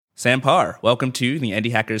Sam Parr, welcome to the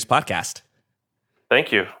Indie Hackers podcast.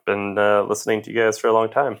 Thank you. Been listening to you guys for a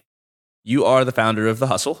long time. You are the founder of The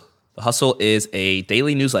Hustle. The Hustle is a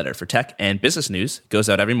daily newsletter for tech and business news. It goes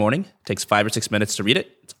out every morning. It takes 5 or 6 minutes to read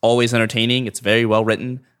it. It's always entertaining. It's very well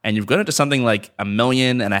written. And you've grown it to something like 1.5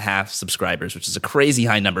 million subscribers, which is a crazy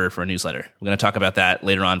high number for a newsletter. We're going to talk about that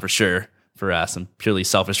later on for sure, for some purely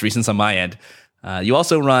selfish reasons on my end. You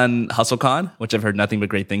also run HustleCon, which I've heard nothing but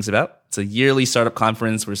great things about. It's a yearly startup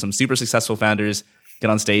conference where some super successful founders get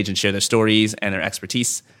on stage and share their stories and their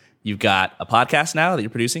expertise. You've got a podcast now that you're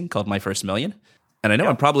producing called My First Million. And I know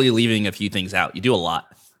I'm probably leaving a few things out. You do a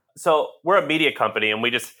lot. So we're a media company, and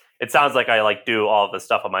it sounds like I do all of this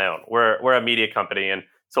stuff on my own. We're a media company, and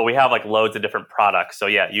so we have loads of different products. So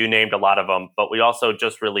yeah, you named a lot of them, but we also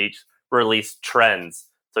just released Trends.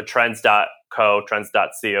 So trends.co,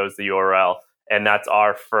 trends.co is the URL, and that's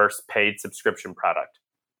our first paid subscription product.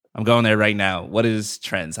 I'm going there right now. What is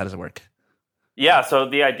Trends? How does it work? Yeah, so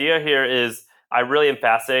the idea here is I really am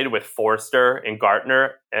fascinated with Forrester and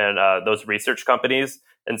Gartner and those research companies.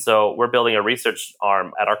 And so we're building a research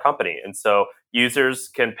arm at our company. And so users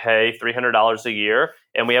can pay $300 a year.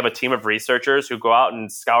 And we have a team of researchers who go out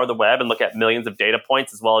and scour the web and look at millions of data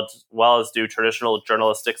points as well as do traditional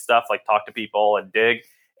journalistic stuff like talk to people and dig.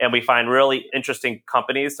 And we find really interesting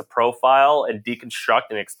companies to profile and deconstruct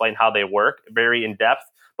and explain how they work very in depth.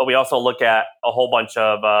 But we also look at a whole bunch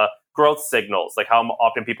of growth signals, like how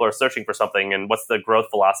often people are searching for something and what's the growth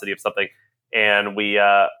velocity of something. And we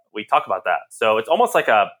talk about that. So it's almost like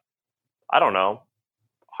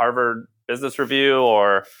Harvard Business Review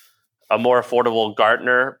or a more affordable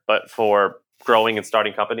Gartner, but for growing and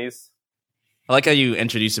starting companies. I like how you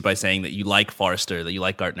introduced it by saying that you like Forrester, that you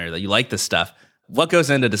like Gartner, that you like this stuff. What goes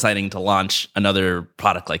into deciding to launch another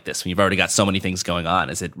product like this when you've already got so many things going on?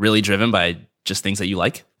 Is it really driven by just things that you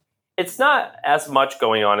like? It's not as much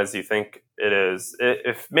going on as you think it is.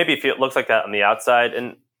 If it looks like that on the outside,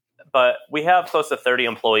 but we have close to 30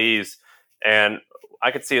 employees, and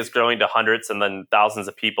I could see us growing to hundreds and then thousands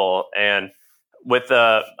of people. And with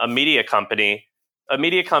a media company or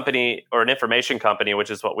an information company, which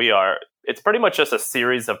is what we are, it's pretty much just a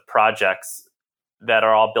series of projects that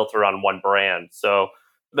are all built around one brand. So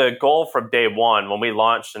the goal from day one, when we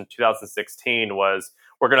launched in 2016, was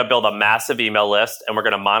we're going to build a massive email list, and we're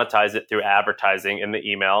going to monetize it through advertising in the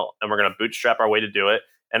email, and we're going to bootstrap our way to do it.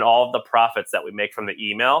 And all of the profits that we make from the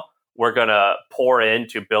email, we're going to pour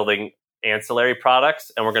into building ancillary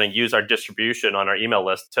products, and we're going to use our distribution on our email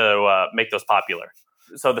list to make those popular.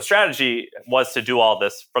 So the strategy was to do all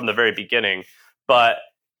this from the very beginning, but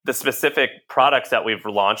the specific products that we've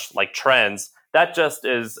launched, like Trends, that just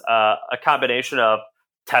is a combination of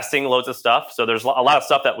testing loads of stuff. So there's a lot of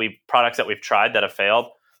products that we've tried that have failed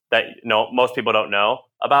that most people don't know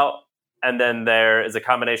about. And then there is a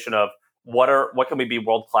combination of what can we be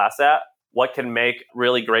world class at, what can make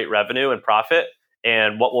really great revenue and profit,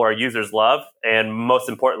 and what will our users love, and most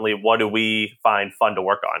importantly, what do we find fun to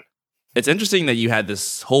work on. It's interesting that you had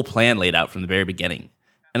this whole plan laid out from the very beginning.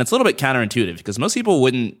 And it's a little bit counterintuitive because most people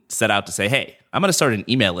wouldn't set out to say, hey, I'm going to start an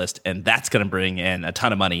email list and that's going to bring in a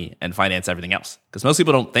ton of money and finance everything else. Because most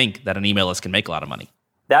people don't think that an email list can make a lot of money.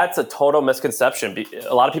 That's a total misconception.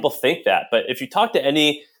 A lot of people think that. But if you talk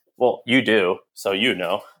to you do, so you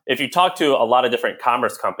know. If you talk to a lot of different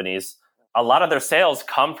commerce companies, a lot of their sales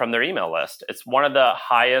come from their email list. It's one of the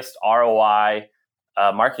highest ROI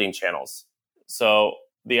marketing channels. So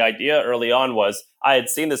the idea early on was I had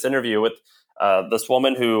seen this interview with this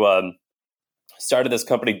woman who started this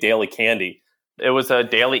company, Daily Candy. It was a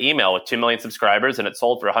daily email with 2 million subscribers, and it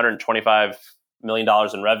sold for $125 million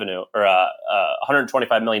in revenue, or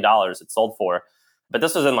 $125 million it sold for. But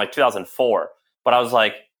this was in 2004. But I was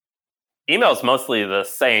like, email is mostly the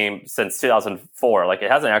same since 2004. It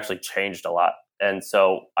hasn't actually changed a lot. And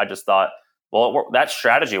so I just thought, well, that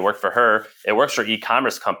strategy worked for her. It works for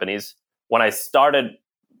e-commerce companies. When I started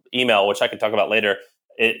email, which I can talk about later,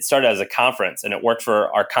 it started as a conference, and it worked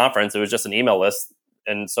for our conference. It was just an email list.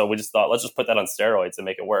 And so we just thought, let's just put that on steroids and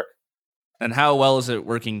make it work. And how well is it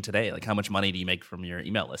working today? How much money do you make from your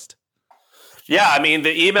email list? Yeah,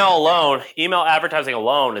 the email advertising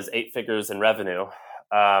alone is 8 figures in revenue.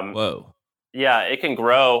 Whoa. Yeah, it can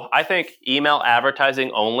grow. I think email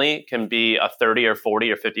advertising only can be a 30 or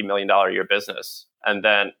 40 or $50 million a year business. And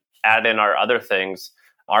then add in our other things.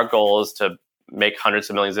 Our goal is to make hundreds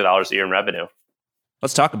of millions of dollars a year in revenue.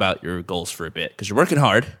 Let's talk about your goals for a bit, because you're working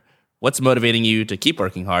hard. What's motivating you to keep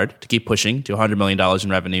working hard, to keep pushing to $100 million in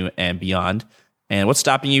revenue and beyond? And what's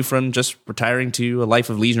stopping you from just retiring to a life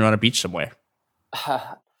of leisure on a beach somewhere?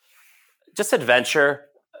 Just adventure,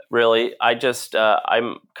 really.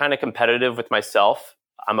 I'm kind of competitive with myself.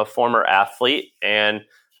 I'm a former athlete, and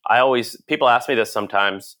people ask me this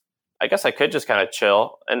sometimes. I guess I could just kind of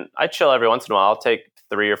chill, and I chill every once in a while. I'll take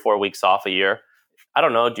 3 or 4 weeks off a year. I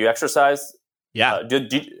don't know. Do you exercise? Yeah.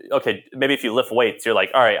 Okay, maybe if you lift weights, you're like,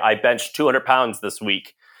 all right, I benched 200 pounds this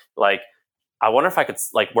week. Like, I wonder if I could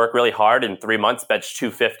like work really hard in 3 months, bench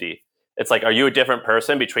 250. It's like, are you a different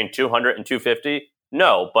person between 200 and 250?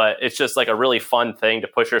 No, but it's just like a really fun thing to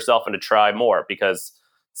push yourself and to try more, because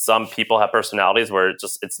some people have personalities where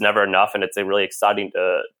it's never enough, and it's really exciting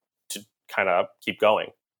to kind of keep going.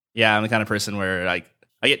 Yeah, I'm the kind of person where like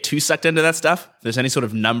I get too sucked into that stuff. If there's any sort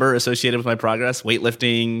of number associated with my progress,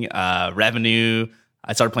 weightlifting, revenue.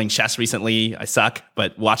 I started playing chess recently. I suck,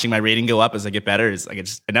 but watching my rating go up as I get better is like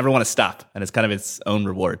I never want to stop, and it's kind of its own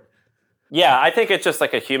reward. Yeah, I think it's just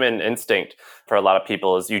like a human instinct for a lot of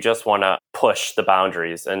people is you just want to push the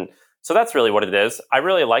boundaries. And so that's really what it is. I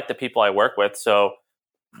really like the people I work with. So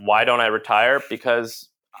why don't I retire? Because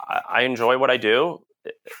I enjoy what I do.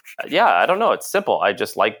 Yeah, I don't know. It's simple. I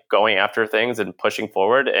just like going after things and pushing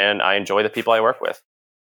forward, and I enjoy the people I work with.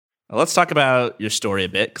 Well, let's talk about your story a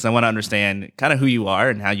bit, because I want to understand kind of who you are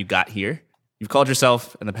and how you got here. You've called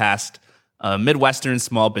yourself in the past a Midwestern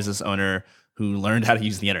small business owner who learned how to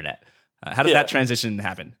use the internet. How did that transition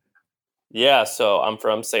happen? Yeah, so I'm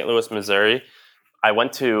from St. Louis, Missouri. I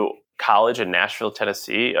went to college in Nashville,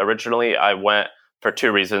 Tennessee. Originally, I went for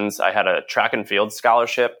 2 reasons. I had a track and field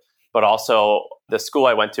scholarship, but also the school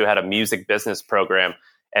I went to had a music business program.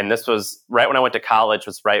 And this was right when I went to college,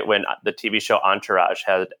 was right when the TV show Entourage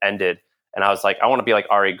had ended. And I was like, I want to be like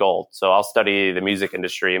Ari Gold. So I'll study the music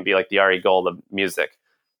industry and be like the Ari Gold of music.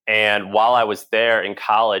 And while I was there in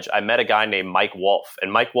college, I met a guy named Mike Wolf.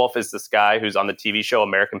 And Mike Wolf is this guy who's on the TV show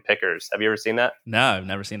American Pickers. Have you ever seen that? No, I've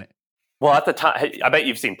never seen it. Well, at the time, I bet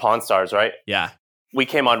you've seen Pawn Stars, right? Yeah. We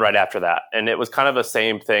came on right after that. And it was kind of the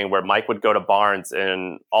same thing where Mike would go to barns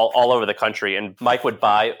in all over the country. And Mike would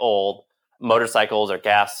buy old motorcycles or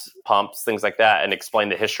gas pumps, things like that, and explain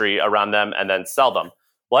the history around them and then sell them.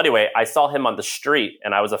 Well, anyway, I saw him on the street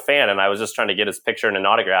and I was a fan, and I was just trying to get his picture and an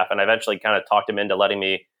autograph. And I eventually kind of talked him into letting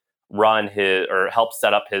me run his or help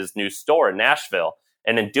set up his new store in Nashville.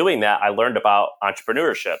 And in doing that, I learned about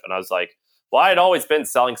entrepreneurship. And I was like, well, I had always been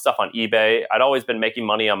selling stuff on eBay. I'd always been making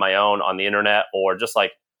money on my own on the internet, or just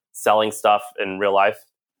like selling stuff in real life.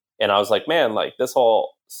 And I was like, man, like this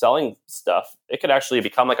whole selling stuff, it could actually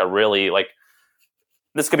become like a really like,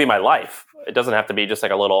 this could be my life. It doesn't have to be just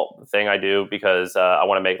like a little thing I do because I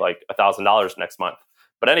want to make like $1,000 next month.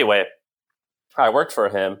 But anyway, I worked for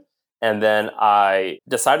him. And then I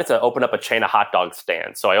decided to open up a chain of hot dog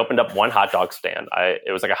stands. So I opened up one hot dog stand.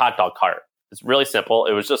 It was like a hot dog cart. It's really simple.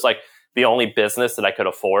 It was just like the only business that I could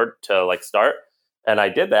afford to like start. And I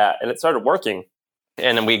did that, and it started working.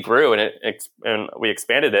 And then we grew, and and we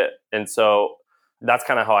expanded it. And so that's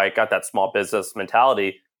kind of how I got that small business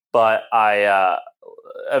mentality. But I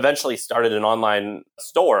eventually started an online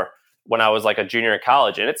store when I was like a junior in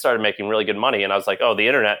college, and it started making really good money. And I was like, oh, the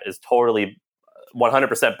internet is totally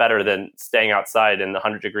 100% better than staying outside in the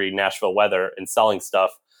 100-degree Nashville weather and selling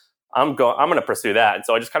stuff. I'm going to pursue that. And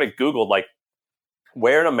so I just kind of Googled like,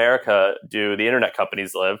 where in America do the internet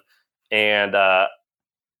companies live? And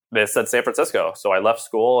they said San Francisco. So I left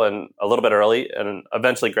school and a little bit early and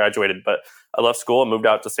eventually graduated, but I left school and moved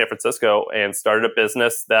out to San Francisco and started a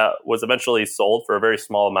business that was eventually sold for a very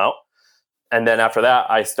small amount. And then after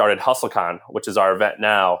that, I started HustleCon, which is our event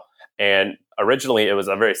now. And originally, it was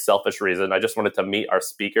a very selfish reason. I just wanted to meet our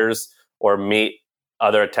speakers or meet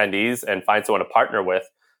other attendees and find someone to partner with.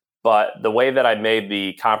 But the way that I made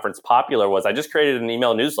the conference popular was I just created an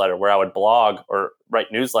email newsletter where I would blog or write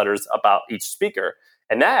newsletters about each speaker.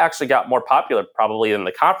 And that actually got more popular probably than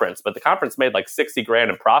the conference. But the conference made like 60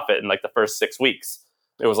 grand in profit in like the first 6 weeks.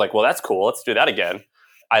 It was like, well, that's cool. Let's do that again.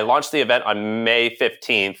 I launched the event on May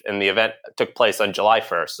 15th, and the event took place on July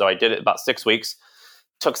 1st. So I did it about 6 weeks.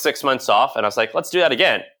 Took 6 months off, and I was like, let's do that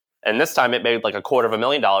again. And this time it made like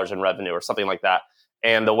 $250,000 in revenue or something like that.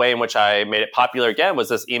 And the way in which I made it popular again was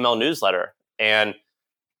this email newsletter. And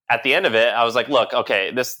at the end of it, I was like, look,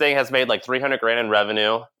 okay, this thing has made like 300 grand in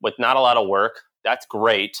revenue with not a lot of work. That's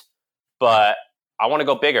great, but I want to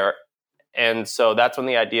go bigger. And so that's when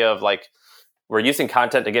the idea of like, we're using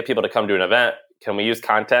content to get people to come to an event. Can we use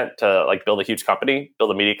content to like build a huge company, build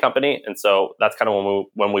a media company? And so that's kind of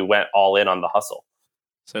when we went all in on the hustle.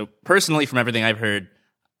 So personally, from everything I've heard,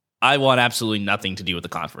 I want absolutely nothing to do with the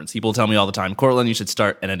conference. People tell me all the time, Cortland, you should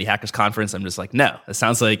start an Indie Hackers conference. I'm just like, no, it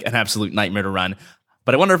sounds like an absolute nightmare to run.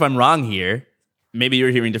 But I wonder if I'm wrong here. Maybe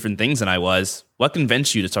you're hearing different things than I was. What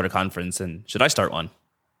convinced you to start a conference, and should I start one?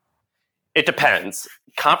 It depends.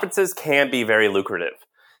 Conferences can be very lucrative.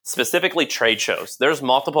 specifically trade shows. There's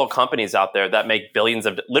multiple companies out there that make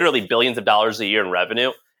literally billions of dollars a year in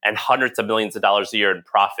revenue and hundreds of millions of dollars a year in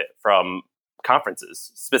profit from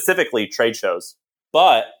conferences, specifically trade shows.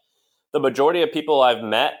 But the majority of people I've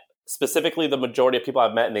met, specifically the majority of people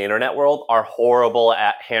I've met in the internet world, are horrible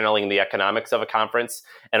at handling the economics of a conference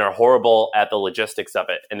and are horrible at the logistics of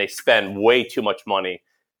it. And they spend way too much money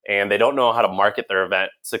and they don't know how to market their event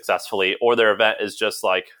successfully, or their event is just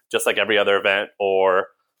like every other event, or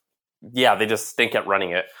they just stink at running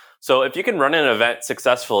it. So if you can run an event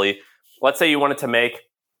successfully, let's say you wanted to make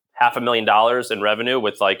 $500,000 in revenue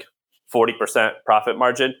with like 40% profit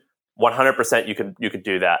margin, 100% you could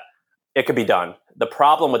do that. It could be done. The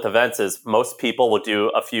problem with events is most people will do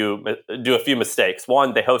a few mistakes.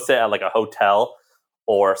 One, they host it at like a hotel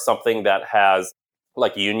or something that has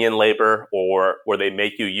like union labor, or where they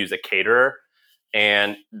make you use a caterer.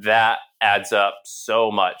 And that adds up so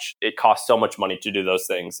much. It costs so much money to do those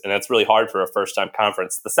things. And that's really hard for a first-time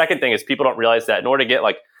conference. The second thing is people don't realize that in order to get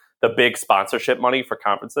like the big sponsorship money for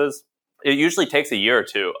conferences, it usually takes a year or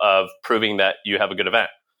two of proving that you have a good event.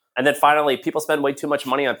 And then finally, people spend way too much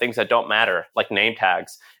money on things that don't matter, like name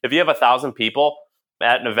tags. If you have 1,000 people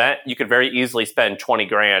at an event, you could very easily spend 20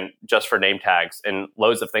 grand just for name tags and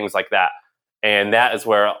loads of things like that. And that is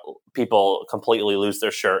where people completely lose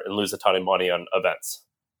their shirt and lose a ton of money on events.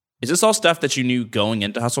 Is this all stuff that you knew going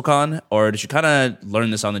into HustleCon, or did you kind of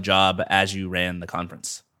learn this on the job as you ran the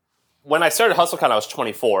conference? When I started HustleCon, I was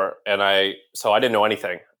 24, so I didn't know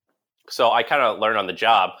anything. So I kind of learned on the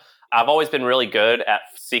job. I've always been really good at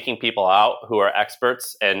seeking people out who are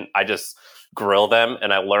experts, and I just grill them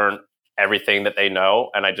and I learn everything that they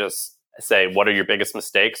know, and I just say, what are your biggest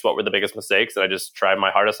mistakes? What were the biggest mistakes? And I just try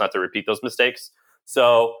my hardest not to repeat those mistakes.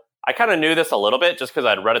 So I kind of knew this a little bit just because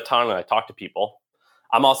I'd read a ton and I talked to people.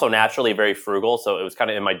 I'm also naturally very frugal, so it was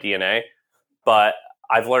kind of in my DNA, but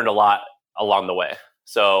I've learned a lot along the way.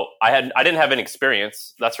 So I didn't have any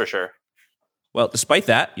experience, that's for sure. Well, despite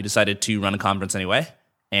that, you decided to run a conference anyway.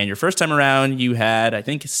 And your first time around, you had, I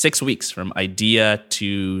think, 6 weeks from idea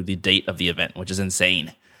to the date of the event, which is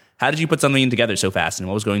insane. How did you put something together so fast, and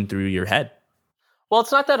what was going through your head? Well,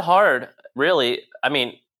 it's not that hard, really. I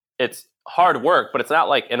mean, it's hard work, but it's not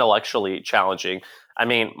like intellectually challenging. I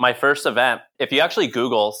mean, my first event, if you actually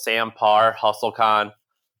Google Sam Parr, HustleCon,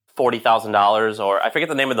 $40,000, or I forget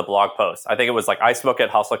the name of the blog post. I think it was like, I spoke at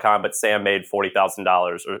HustleCon, but Sam made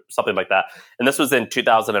 $40,000 or something like that. And this was in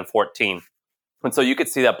 2014. And so you could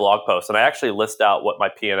see that blog post. And I actually list out what my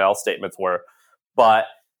P&L statements were. But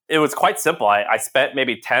it was quite simple. I spent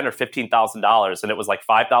maybe $10,000 or $15,000, and it was like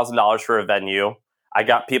 $5,000 for a venue. I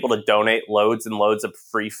got people to donate loads and loads of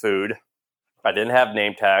free food. I didn't have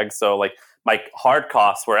name tags, so like my hard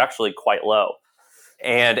costs were actually quite low.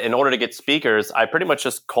 And in order to get speakers, I pretty much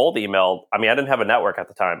just cold emailed. I mean, I didn't have a network at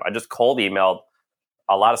the time. I just cold emailed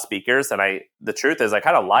a lot of speakers, and the truth is I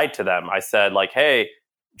kind of lied to them. I said like, hey,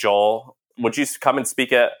 Joel, would you come and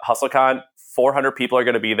speak at HustleCon? 400 people are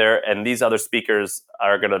going to be there, and these other speakers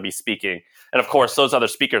are going to be speaking. And of course, those other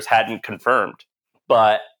speakers hadn't confirmed,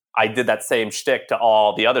 but I did that same shtick to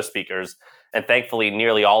all the other speakers. And thankfully,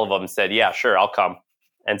 nearly all of them said, yeah, sure, I'll come.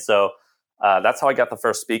 And so that's how I got the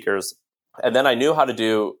first speakers. And then I knew how to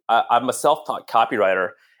do, I'm a self-taught copywriter,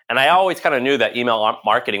 and I always kind of knew that email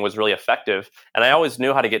marketing was really effective. And I always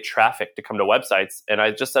knew how to get traffic to come to websites. And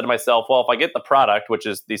I just said to myself, well, if I get the product, which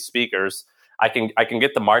is these speakers, I can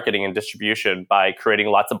get the marketing and distribution by creating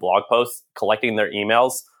lots of blog posts, collecting their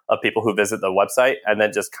emails of people who visit the website, and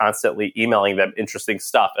then just constantly emailing them interesting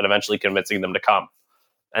stuff and eventually convincing them to come.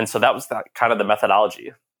 And so that was kind of the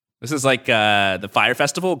methodology. This is like the Fire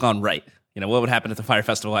Festival gone right. You know, what would happen if the Fire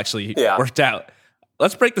Festival actually worked out?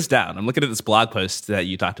 Let's break this down. I'm looking at this blog post that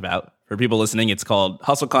you talked about. For people listening, it's called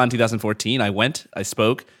HustleCon 2014. I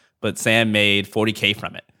spoke, but Sam made $40K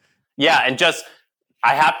from it. Yeah, and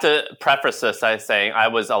I have to preface this by saying I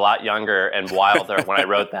was a lot younger and wilder when I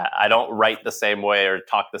wrote that. I don't write the same way or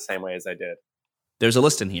talk the same way as I did. There's a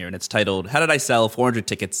list in here, and it's titled, How Did I Sell 400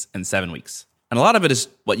 Tickets in 7 Weeks? And a lot of it is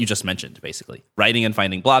what you just mentioned, basically. Writing and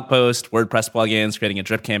finding blog posts, WordPress plugins, creating a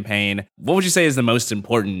drip campaign. What would you say is the most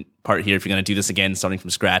important part here if you're going to do this again, starting from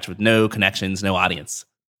scratch with no connections, no audience?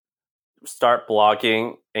 Start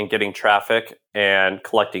blogging and getting traffic and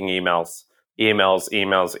collecting emails.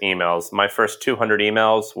 Emails. My first 200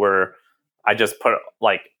 emails were, I just put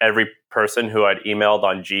like every person who I'd emailed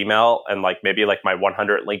on Gmail and like maybe like my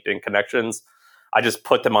 100 LinkedIn connections. I just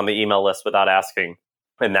put them on the email list without asking.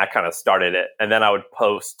 And that kind of started it. And then I would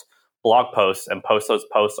post blog posts and post those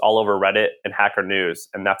posts all over Reddit and Hacker News.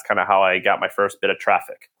 And that's kind of how I got my first bit of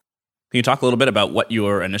traffic. Can you talk a little bit about what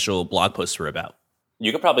your initial blog posts were about?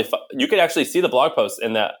 you could actually see the blog posts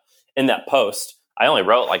in that post. I only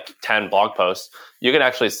wrote like 10 blog posts. You can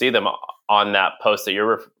actually see them on that post that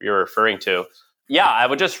you're referring to. Yeah, I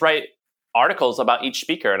would just write articles about each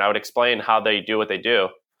speaker and I would explain how they do what they do.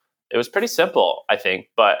 It was pretty simple, I think,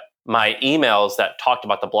 but my emails that talked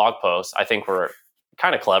about the blog posts, I think were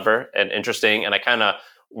kind of clever and interesting. And I kind of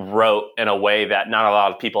wrote in a way that not a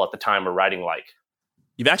lot of people at the time were writing like.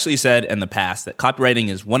 You've actually said in the past that copywriting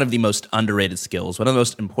is one of the most underrated skills, one of the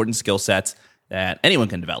most important skill sets that anyone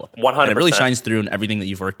can develop. 100%. And it really shines through in everything that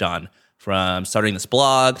you've worked on, from starting this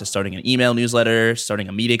blog to starting an email newsletter, starting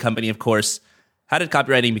a media company, of course. How did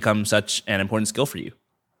copywriting become such an important skill for you?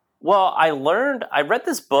 Well, I read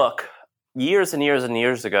this book years and years and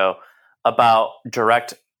years ago about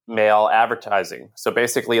direct mail advertising. So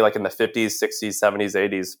basically like in the 50s, 60s, 70s,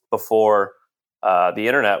 80s, before the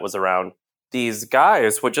internet was around, these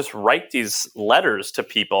guys would just write these letters to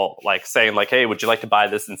people like saying like, hey, would you like to buy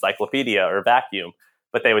this encyclopedia or vacuum?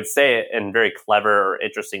 But they would say it in very clever or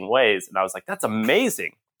interesting ways. And I was like, that's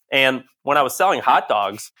amazing. And when I was selling hot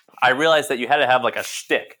dogs, I realized that you had to have like a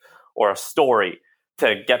shtick or a story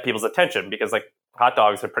to get people's attention because like hot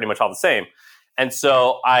dogs are pretty much all the same. And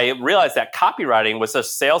so I realized that copywriting was a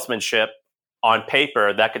salesmanship on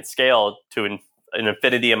paper that could scale to an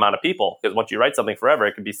infinity amount of people. Because once you write something forever,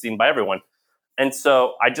 it could be seen by everyone. And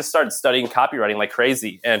so I just started studying copywriting like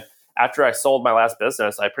crazy. And after I sold my last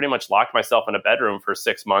business, I pretty much locked myself in a bedroom for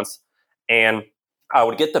 6 months. And I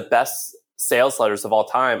would get the best sales letters of all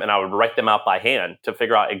time and I would write them out by hand to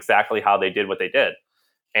figure out exactly how they did what they did.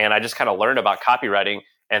 And I just kind of learned about copywriting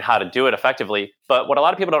and how to do it effectively. But what a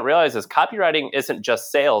lot of people don't realize is copywriting isn't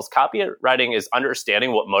just sales. Copywriting is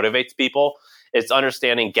understanding what motivates people. It's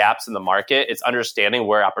understanding gaps in the market. It's understanding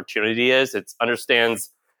where opportunity is. It's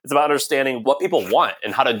about understanding what people want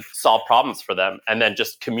and how to solve problems for them. And then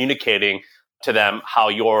just communicating to them how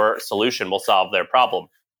your solution will solve their problem.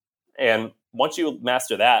 And once you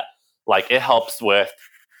master that, like it helps with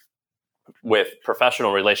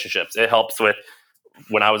professional relationships. It helps with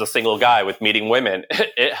when I was a single guy with meeting women.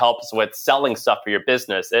 It helps with selling stuff for your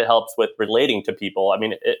business. It helps with relating to people. I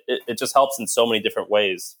mean, it just helps in so many different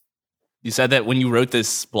ways. You said that when you wrote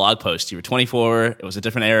this blog post, you were 24. It was a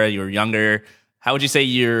different era. You were younger. How would you say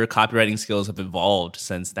your copywriting skills have evolved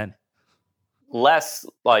since then? Less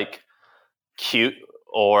like cute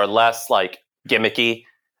or less like gimmicky.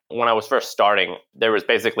 When I was first starting, there was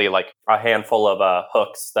basically like a handful of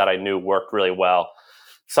hooks that I knew worked really well.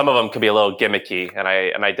 Some of them could be a little gimmicky, and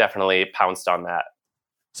I definitely pounced on that.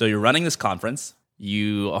 So you're running this conference.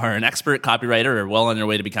 You are an expert copywriter, or well on your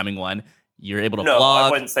way to becoming one. You're able to blog.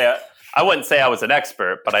 I wouldn't say I was an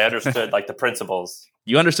expert, but I understood like the principles.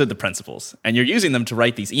 You understood the principles, and you're using them to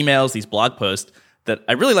write these emails, these blog posts that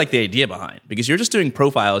I really like the idea behind, because you're just doing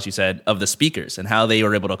profiles, you said, of the speakers and how they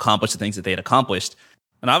were able to accomplish the things that they had accomplished.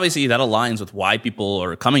 And obviously that aligns with why people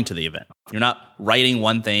are coming to the event. You're not writing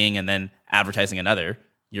one thing and then advertising another.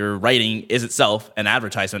 Your writing is itself an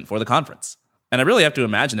advertisement for the conference. And I really have to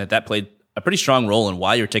imagine that played a pretty strong role in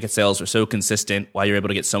why your ticket sales are so consistent, why you're able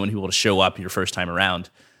to get so many people to show up your first time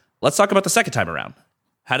around. Let's talk about the second time around.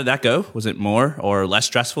 How did that go? Was it more or less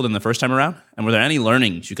stressful than the first time around? And were there any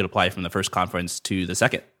learnings you could apply from the first conference to the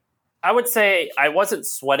second? I would say I wasn't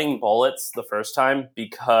sweating bullets the first time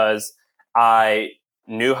because I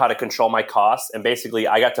knew how to control my costs. And basically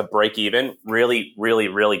I got to break even really, really,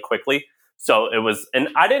 really quickly. So it was, and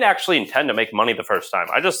I didn't actually intend to make money the first time.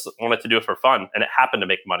 I just wanted to do it for fun and it happened to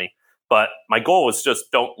make money. But my goal was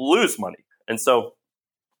just don't lose money. And so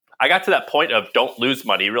I got to that point of don't lose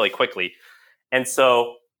money really quickly. And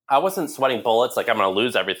so I wasn't sweating bullets like I'm going to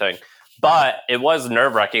lose everything. But it was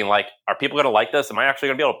nerve-wracking. Like, are people going to like this? Am I actually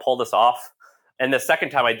going to be able to pull this off? And the second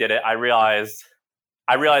time I did it, I realized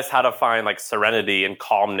how to find like serenity and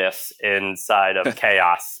calmness inside of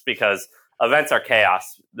chaos, because events are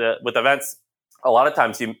chaos. With events, a lot of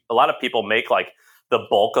times a lot of people make like the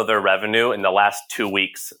bulk of their revenue in the last 2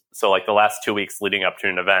 weeks. So like the last 2 weeks leading up to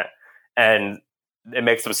an event, and it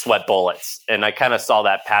makes them sweat bullets. And I kind of saw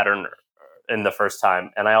that pattern in the first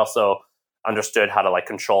time. And I also understood how to like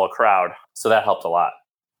control a crowd. So that helped a lot.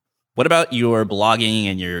 What about your blogging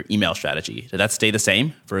and your email strategy? Did that stay the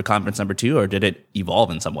same for conference number 2, or did it evolve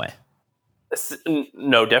in some way?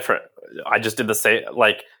 No different. I just did the same.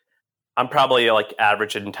 Like, I'm probably like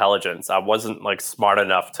average intelligence. I wasn't like smart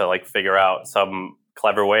enough to like figure out some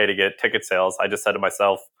clever way to get ticket sales. I just said to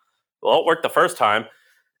myself, well, it worked the first time.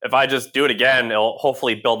 If I just do it again, it'll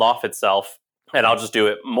hopefully build off itself and I'll just do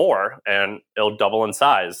it more and it'll double in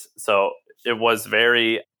size. So it was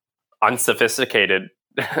very unsophisticated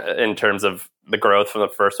in terms of the growth from the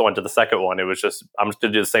first one to the second one. It was just, I'm just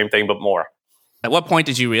going to do the same thing, but more. At what point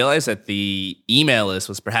did you realize that the email list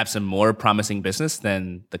was perhaps a more promising business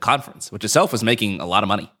than the conference, which itself was making a lot of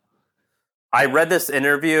money? I read this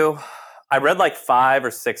interview. I read like 5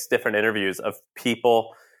 or 6 different interviews of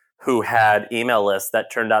people who had email lists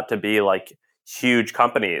that turned out to be like huge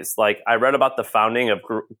companies. Like I read about the founding of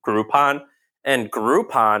Groupon, and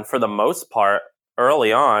Groupon, for the most part,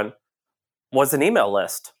 early on, was an email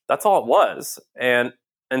list. That's all it was. And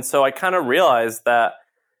so I kind of realized that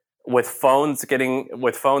with phones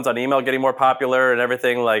on email getting more popular and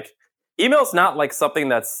everything, like email's not like something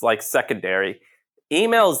that's like secondary.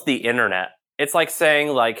 Email's the internet. It's like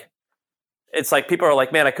saying it's like people are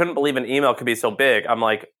like, man, I couldn't believe an email could be so big. I'm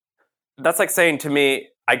like, that's like saying to me,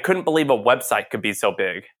 I couldn't believe a website could be so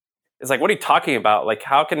big. It's like, what are you talking about? Like,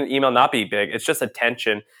 how can an email not be big? It's just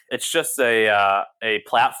attention. It's just a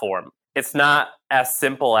platform. It's not as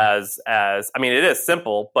simple as I mean, it is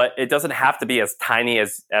simple, but it doesn't have to be as tiny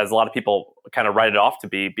as a lot of people kind of write it off to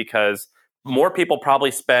be, because more people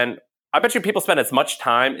probably I bet you people spend as much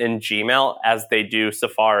time in Gmail as they do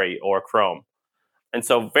Safari or Chrome. And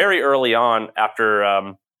so very early on,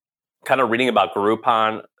 after kind of reading about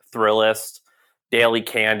Groupon, Thrillist, Daily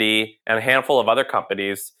Candy, and a handful of other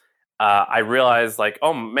companies, I realized like,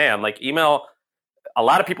 oh man, like email, a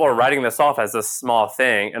lot of people are writing this off as a small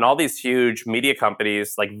thing. And all these huge media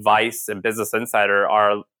companies like Vice and Business Insider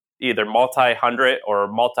are either multi-hundred or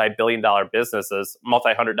multi-billion-dollar businesses,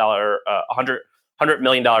 $100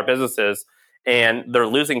 million businesses, and they're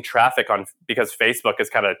losing traffic because Facebook is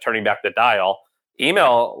kind of turning back the dial.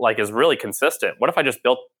 Email like is really consistent. What if I just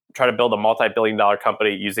try to build a multi-billion-dollar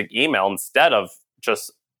company using email instead of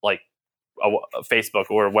just like a Facebook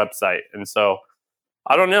or a website? And so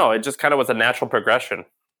I don't know. It just kind of was a natural progression.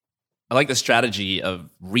 I like the strategy of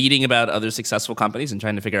reading about other successful companies and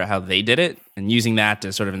trying to figure out how they did it and using that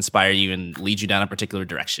to sort of inspire you and lead you down a particular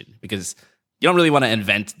direction, because you don't really want to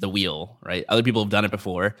invent the wheel, right? Other people have done it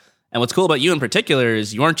before. And what's cool about you in particular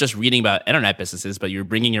is you aren't just reading about internet businesses, but you're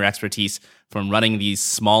bringing your expertise from running these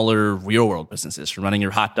smaller real world businesses, from running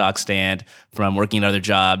your hot dog stand, from working at other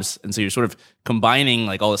jobs. And so you're sort of combining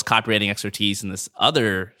like all this copywriting expertise and this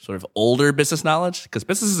other sort of older business knowledge, because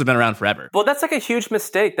businesses have been around forever. Well, that's like a huge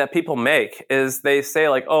mistake that people make, is they say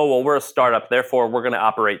like, oh, well, we're a startup, therefore we're going to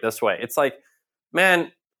operate this way. It's like,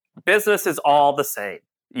 man, business is all the same.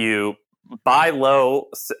 You buy low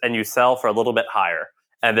and you sell for a little bit higher.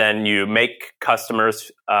 And then you make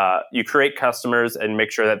customers, you create customers and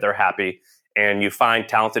make sure that they're happy. And you find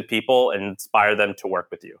talented people and inspire them to work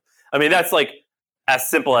with you. I mean, that's like as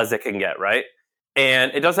simple as it can get, right?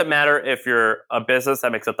 And it doesn't matter if you're a business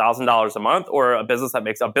that makes $1,000 a month or a business that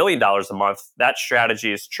makes $1 billion a month. That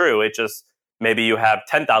strategy is true. It just, maybe you have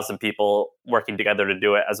 10,000 people working together to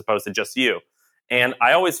do it as opposed to just you. And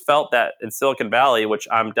I always felt that in Silicon Valley, which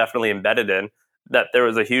I'm definitely embedded in, that there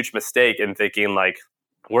was a huge mistake in thinking like,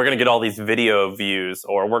 we're going to get all these video views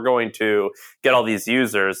or we're going to get all these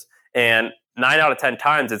users. And 9 out of 10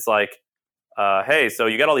 times it's like, hey, so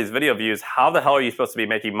you get all these video views. How the hell are you supposed to be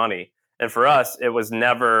making money? And for us, it was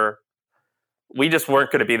never, we just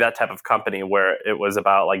weren't going to be that type of company where it was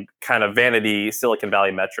about like kind of vanity Silicon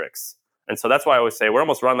Valley metrics. And so that's why I always say we're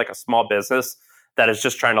almost run like a small business that is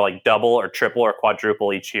just trying to like double or triple or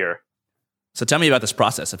quadruple each year. So tell me about this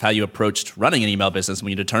process of how you approached running an email business when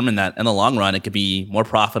you determined that in the long run, it could be more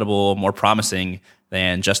profitable, more promising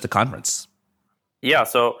than just the conference. Yeah,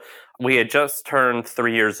 so we had just turned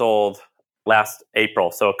 3 years old last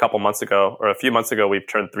April. So a couple months ago, or a few months ago, we've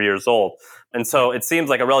turned 3 years old. And so it seems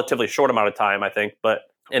like a relatively short amount of time, I think. But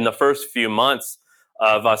in the first few months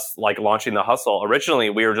of us like launching The Hustle, originally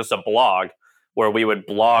we were just a blog where we would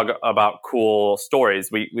blog about cool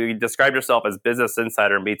stories. We described ourselves as Business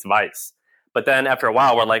Insider meets Vice. But then after a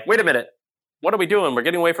while, we're like, wait a minute, what are we doing? We're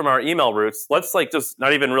getting away from our email roots. Let's like just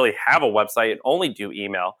not even really have a website and only do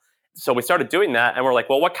email. So we started doing that, and we're like,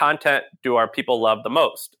 well, what content do our people love the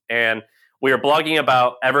most? And we were blogging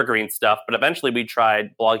about evergreen stuff, but eventually we tried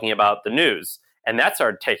blogging about the news, and that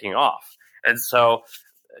started taking off. And so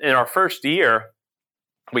in our first year,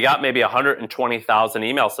 we got maybe 120,000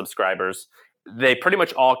 email subscribers. They pretty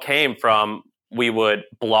much all came from, we would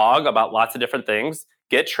blog about lots of different things,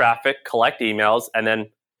 get traffic, collect emails, and then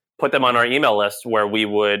put them on our email list where we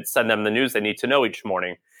would send them the news they need to know each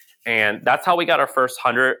morning. And that's how we got our first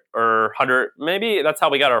 100, maybe that's how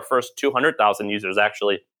we got our first 200,000 users,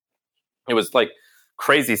 actually. It was like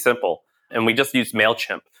crazy simple. And we just used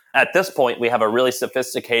MailChimp. At this point, we have a really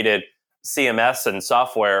sophisticated CMS and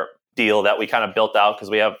software deal that we kind of built out because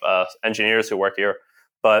we have engineers who work here.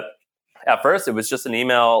 But at first, it was just an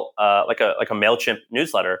email, like a MailChimp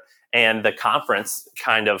newsletter. And the conference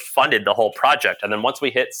kind of funded the whole project. And then once we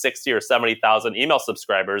hit 60 or 70,000 email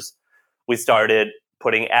subscribers, we started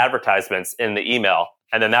putting advertisements in the email.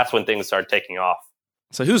 And then that's when things started taking off.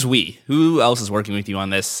 So who's we? Who else is working with you on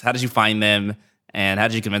this? How did you find them? And how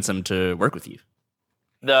did you convince them to work with you?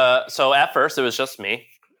 So at first it was just me.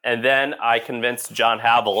 And then I convinced John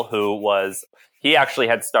Havel, he actually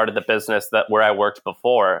had started the business where I worked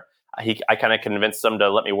before. I kind of convinced him to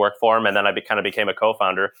let me work for him. And then I kind of became a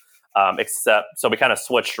co-founder. So we kind of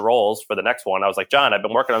switched roles for the next one. I was like, John, I've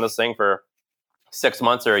been working on this thing for 6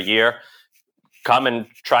 months or a year. Come and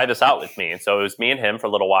try this out with me. And so it was me and him for a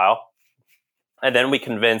little while. And then we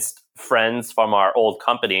convinced friends from our old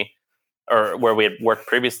company, or where we had worked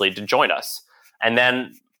previously, to join us. And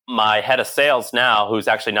then my head of sales now, who's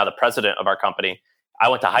actually now the president of our company, I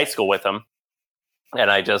went to high school with him. And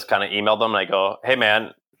I just kind of emailed them and I go, hey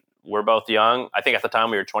man, we're both young. I think at the time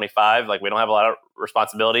we were 25. Like, we don't have a lot of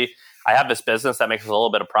responsibility. I have this business that makes us a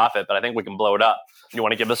little bit of profit, but I think we can blow it up. You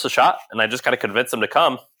want to give this a shot? And I just kind of convinced them to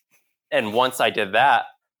come. And once I did that,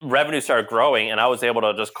 revenue started growing, and I was able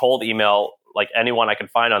to just cold email like anyone I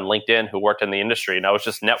could find on LinkedIn who worked in the industry. And I was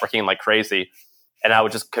just networking like crazy. And I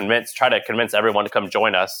would just try to convince everyone to come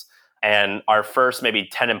join us. And our first maybe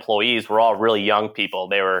 10 employees were all really young people.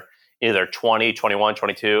 They were either 20, 21,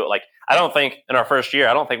 22. Like, I don't think in our first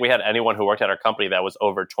year, we had anyone who worked at our company that was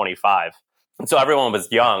over 25. And so everyone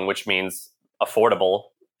was young, which means affordable,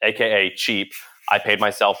 AKA cheap. I paid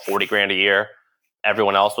myself $40,000 a year.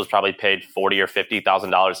 Everyone else was probably paid $40,000 or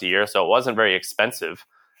 $50,000 a year. So it wasn't very expensive.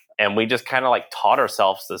 And we just kind of like taught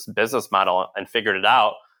ourselves this business model and figured it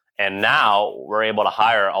out. And now we're able to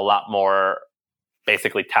hire a lot more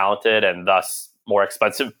basically talented and thus more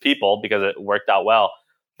expensive people because it worked out well.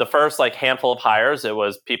 The first like handful of hires, it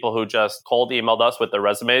was people who just cold emailed us with their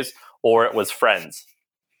resumes, or it was friends.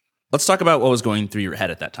 Let's talk about what was going through your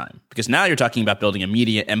head at that time, because now you're talking about building a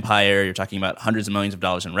media empire. You're talking about hundreds of millions of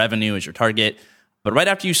dollars in revenue as your target. But right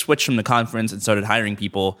after you switched from the conference and started hiring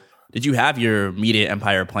people, did you have your media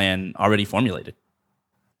empire plan already formulated?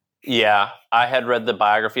 Yeah, I had read the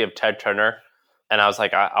biography of Ted Turner, and I was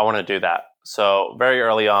like, I want to do that. So very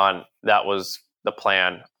early on, that was the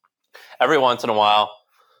plan. Every once in a while,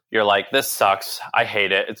 you're like, this sucks. I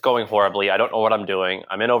hate it. It's going horribly. I don't know what I'm doing.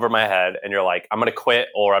 I'm in over my head. And you're like, I'm going to quit,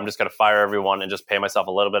 or I'm just going to fire everyone and just pay myself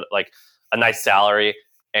a little bit, like a nice salary,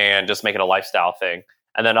 and just make it a lifestyle thing.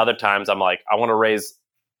 And then other times I'm like, I want to raise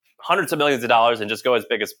hundreds of millions of dollars and just go as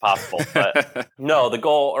big as possible. But no, the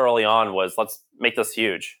goal early on was, let's make this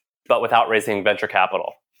huge, but without raising venture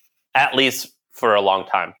capital, at least for a long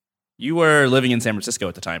time. You were living in San Francisco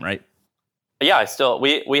at the time, right? Yeah,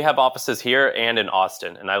 we have offices here and in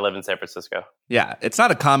Austin, and I live in San Francisco. Yeah, it's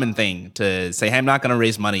not a common thing to say, hey, I'm not going to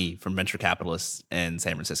raise money from venture capitalists in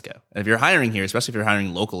San Francisco. And if you're hiring here, especially if you're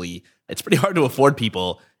hiring locally, it's pretty hard to afford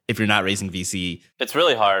people if you're not raising VC. It's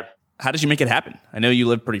really hard. How did you make it happen? I know you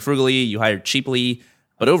lived pretty frugally, you hired cheaply,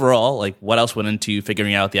 but overall, like, what else went into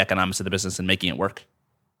figuring out the economics of the business and making it work?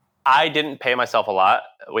 I didn't pay myself a lot.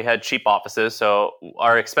 We had cheap offices, so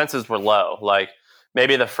our expenses were low. Like,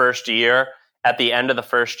 maybe the first year, at the end of the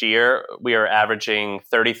first year, we were averaging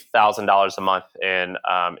 $30,000 a month in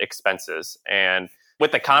expenses. And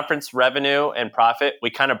with the conference revenue and profit,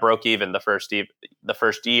 we kind of broke even the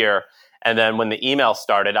first year. And then when the email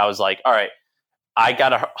started, I was like, all right, I got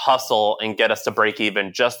to hustle and get us to break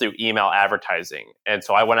even just through email advertising. And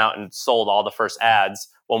so I went out and sold all the first ads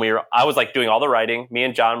I was like doing all the writing. Me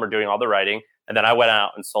and John were doing all the writing. And then I went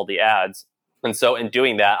out and sold the ads. And so in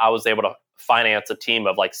doing that, I was able to finance a team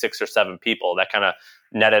of like 6 or 7 people that kind of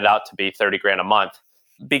netted out to be $30,000 a month.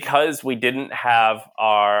 Because we didn't have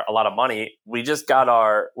a lot of money, we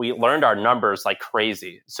learned our numbers like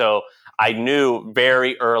crazy. So I knew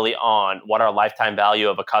very early on what our lifetime value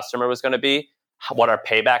of a customer was going to be, what our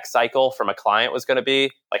payback cycle from a client was going to be,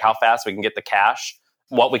 like how fast we can get the cash,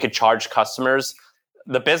 what we could charge customers.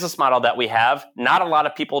 The business model that we have, not a lot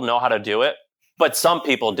of people know how to do it, but some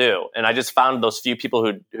people do. And I just found those few people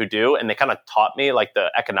who do, and they kind of taught me like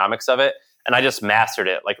the economics of it. And I just mastered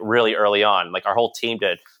it like really early on, like our whole team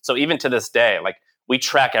did. So even to this day, like we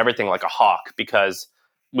track everything like a hawk because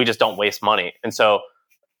we just don't waste money. And so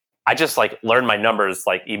I just like learned my numbers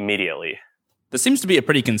like immediately. This seems to be a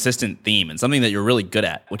pretty consistent theme and something that you're really good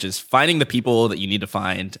at, which is finding the people that you need to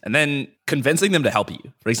find and then convincing them to help you.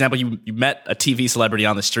 For example, you met a TV celebrity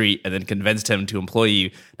on the street and then convinced him to employ you.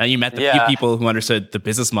 Now you met the few people who understood the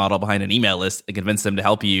business model behind an email list and convinced them to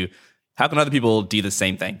help you. How can other people do the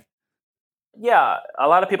same thing? Yeah, a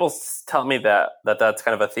lot of people tell me that's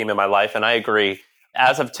kind of a theme in my life, and I agree.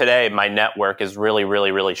 As of today, my network is really,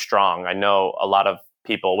 really, really strong. I know a lot of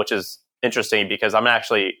people, which is interesting because I'm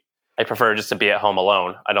actually I prefer just to be at home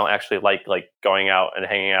alone. I don't actually like going out and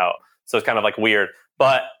hanging out. So it's kind of like weird.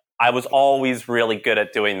 But I was always really good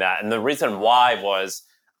at doing that. And the reason why was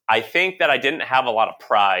I think that I didn't have a lot of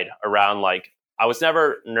pride around like, I was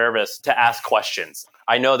never nervous to ask questions.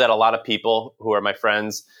 I know that a lot of people who are my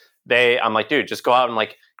friends, I'm like, dude, just go out and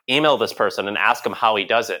like email this person and ask him how he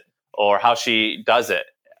does it or how she does it.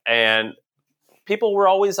 And people were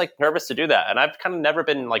always like nervous to do that. And I've kind of never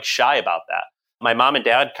been like shy about that. My mom and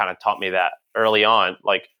dad kind of taught me that early on,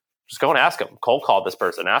 like just go and ask them, cold call this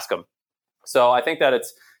person, ask them. So I think that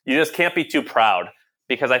you just can't be too proud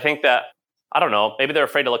because I think that, I don't know, maybe they're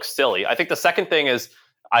afraid to look silly. I think the second thing is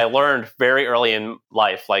I learned very early in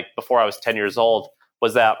life, like before I was 10 years old,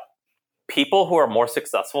 was that people who are more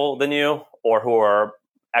successful than you or who are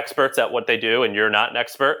experts at what they do and you're not an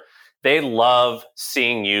expert, they love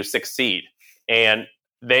seeing you succeed. And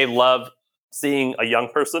they love seeing a young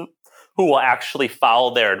person who will actually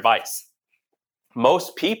follow their advice.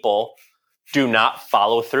 Most people do not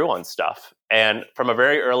follow through on stuff. And from a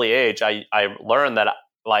very early age, I learned that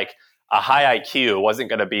like a high IQ wasn't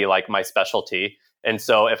going to be like my specialty. And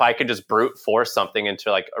so if I could just brute force something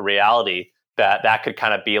into like a reality, that could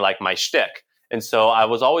kind of be like my shtick. And so I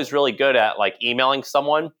was always really good at like emailing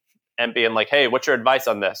someone and being like, hey, what's your advice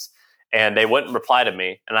on this? And they wouldn't reply to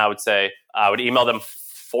me. And I would email them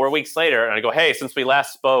 4 weeks later and I go, hey, since we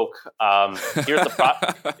last spoke,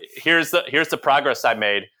 here's the progress I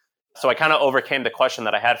made. So I kind of overcame the question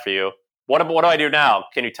that I had for you. What do I do now?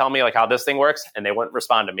 Can you tell me like how this thing works? And they wouldn't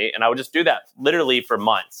respond to me. And I would just do that literally for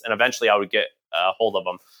months. And eventually I would get a hold of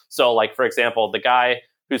them. So like, for example, the guy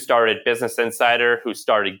who started Business Insider, who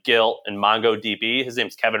started Gilt and MongoDB, his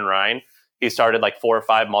name's Kevin Ryan. He started like 4 or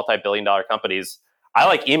 5 multi-billion-dollar companies. I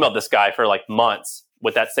like emailed this guy for like months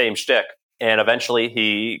with that same shtick. And eventually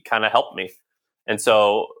he kind of helped me. And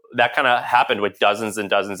so that kind of happened with dozens and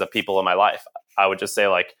dozens of people in my life. I would just say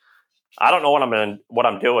like, I don't know what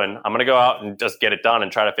I'm doing. I'm going to go out and just get it done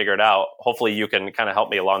and try to figure it out. Hopefully you can kind of help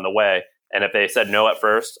me along the way. And if they said no at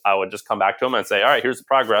first, I would just come back to them and say, all right, here's the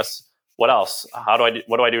progress. What else? What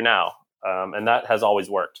do I do now? And that has always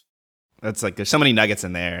worked. That's like, there's so many nuggets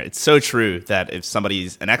in there. It's so true that if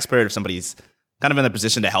somebody's an expert, if somebody's kind of in a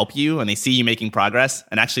position to help you and they see you making progress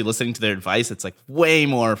and actually listening to their advice, it's like way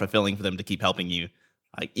more fulfilling for them to keep helping you.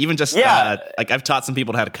 Like even just, like I've taught some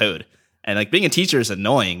people how to code. And like being a teacher is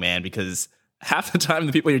annoying, man, because half the time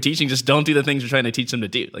the people you're teaching just don't do the things you're trying to teach them to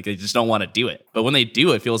do. Like they just don't want to do it. But when they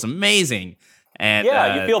do, it feels amazing. And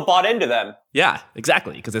you feel bought into them. Yeah,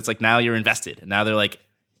 exactly. Because it's like now you're invested. And now they're like,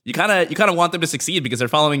 you kind of want them to succeed because they're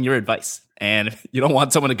following your advice. And you don't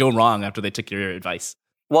want someone to go wrong after they took your advice.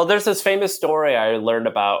 Well, there's this famous story I learned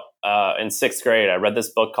about in 6th grade. I read this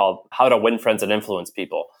book called How to Win Friends and Influence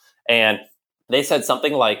People. And they said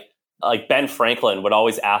something like Ben Franklin would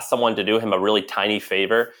always ask someone to do him a really tiny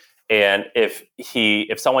favor. And if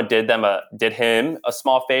someone did him a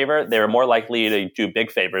small favor, they were more likely to do big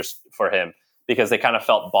favors for him because they kind of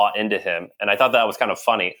felt bought into him. And I thought that was kind of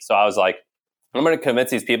funny. So I was like, I'm going to convince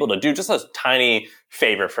these people to do just a tiny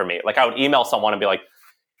favor for me. Like I would email someone and be like,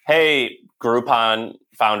 hey, Groupon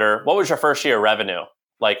founder, what was your first year revenue?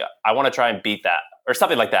 Like, I want to try and beat that or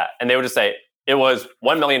something like that. And they would just say, it was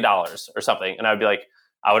 $1 million or something. And I would be like,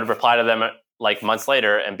 I would reply to them like months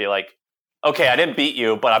later and be like, okay, I didn't beat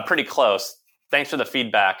you, but I'm pretty close. Thanks for the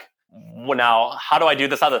feedback. Well, now, how do I do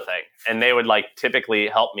this other thing? And they would like typically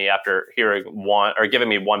help me after hearing one or giving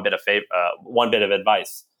me one bit of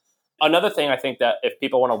advice. Another thing I think that if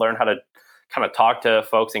people want to learn how to kind of talk to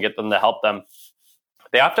folks and get them to help them,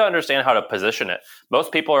 they have to understand how to position it.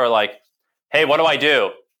 Most people are like, hey, what do I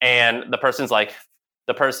do? And the person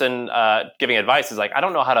giving advice is like, I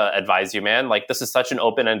don't know how to advise you, man. Like, this is such an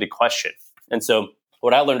open-ended question. And so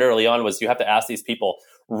what I learned early on was you have to ask these people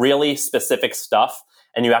really specific stuff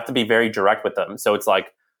and you have to be very direct with them. So it's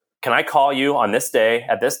like, can I call you on this day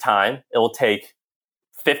at this time? It will take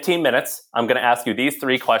 15 minutes. I'm going to ask you these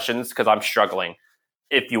 3 questions because I'm struggling.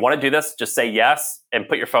 If you want to do this, just say yes and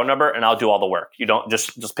put your phone number and I'll do all the work. You don't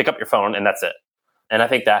just pick up your phone and that's it. And I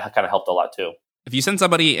think that kind of helped a lot too. If you send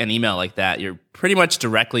somebody an email like that, you're pretty much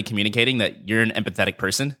directly communicating that you're an empathetic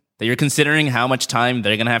person, that you're considering how much time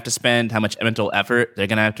they're going to have to spend, how much mental effort they're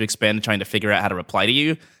going to have to expend trying to figure out how to reply to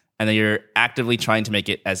you, and that you're actively trying to make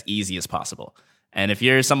it as easy as possible. And if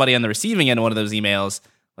you're somebody on the receiving end of one of those emails,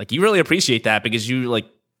 like you really appreciate that because you like,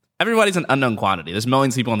 everybody's an unknown quantity. There's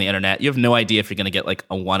millions of people on the internet. You have no idea if you're going to get like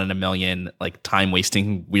a 1 in a million, like time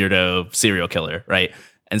wasting weirdo serial killer, right?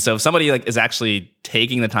 And so if somebody like is actually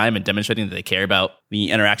taking the time and demonstrating that they care about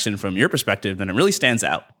the interaction from your perspective, then it really stands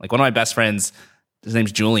out. Like one of my best friends, his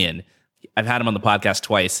name's Julian. I've had him on the podcast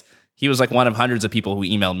twice. He was like one of hundreds of people who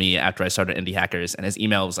emailed me after I started Indie Hackers, and his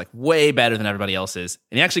email was like way better than everybody else's.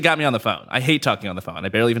 And he actually got me on the phone. I hate talking on the phone. I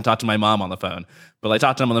barely even talked to my mom on the phone, but I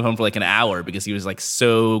talked to him on the phone for like an hour because he was like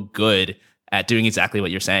so good at doing exactly what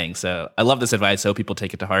you're saying. So I love this advice. So people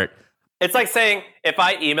take it to heart. It's like saying, if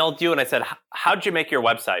I emailed you and I said, how'd you make your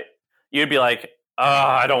website? You'd be like, oh,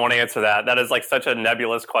 I don't want to answer that. That is like such a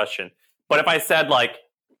nebulous question. But if I said like,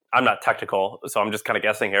 I'm not technical, so I'm just kind of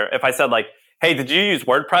guessing here. If I said like, hey, did you use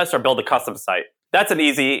WordPress or build a custom site? That's an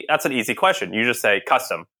easy question. You just say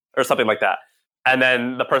custom or something like that. And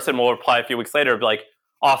then the person will reply a few weeks later, be like,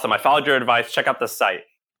 awesome, I followed your advice. Check out this site.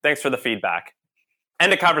 Thanks for the feedback.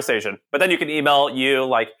 End of conversation. But then you can email you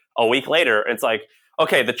like a week later. And it's like,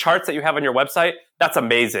 okay, the charts that you have on your website, that's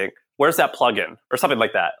amazing. Where's that plugin? Or something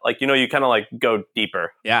like that. Like, you kind of like go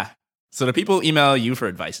deeper. Yeah. So do people email you for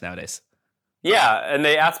advice nowadays? Yeah. And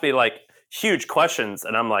they ask me like huge questions.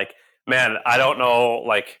 And I'm like, man, I don't know.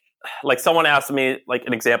 Like someone asked me like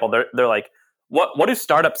an example. They're like, what do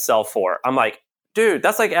startups sell for? I'm like, dude,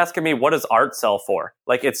 that's like asking me, what does art sell for?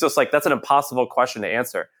 Like, it's just like, that's an impossible question to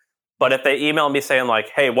answer. But if they email me saying like,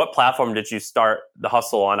 hey, what platform did you start The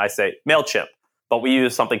Hustle on? I say MailChimp, but we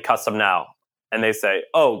use something custom now. And they say,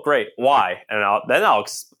 oh, great. Why? And I'll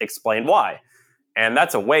explain why. And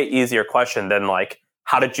that's a way easier question than like,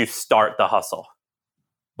 how did you start The Hustle?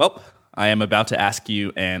 Well, I am about to ask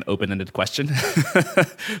you an open-ended question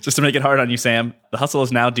just to make it hard on you, Sam. The Hustle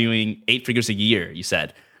is now doing 8 figures a year, you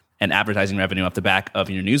said, and advertising revenue off the back of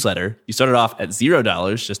your newsletter. You started off at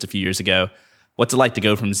 $0 just a few years ago. What's it like to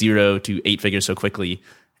go from 0 to 8 figures so quickly?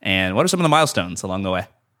 And what are some of the milestones along the way?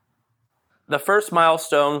 The first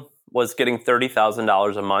milestone was getting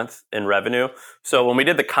 $30,000 a month in revenue. So when we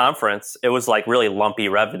did the conference, it was like really lumpy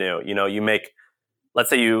revenue. You make, let's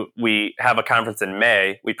say we have a conference in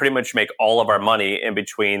May, we pretty much make all of our money in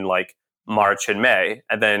between like March and May,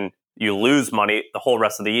 and then you lose money the whole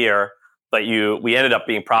rest of the year. But we ended up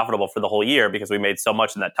being profitable for the whole year because we made so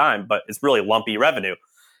much in that time, but it's really lumpy revenue.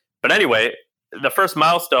 But anyway, the first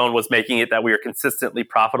milestone was making it that we were consistently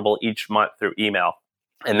profitable each month through email.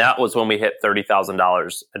 And that was when we hit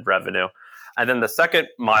 $30,000 in revenue. And then the second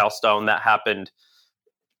milestone that happened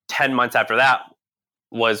 10 months after that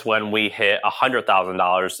was when we hit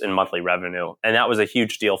 $100,000 in monthly revenue. And that was a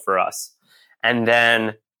huge deal for us. And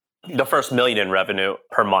then the first $1 million in revenue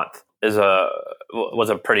per month was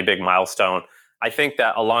a pretty big milestone. I think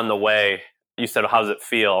that along the way, you said, how does it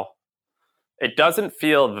feel? It doesn't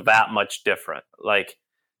feel that much different. Like,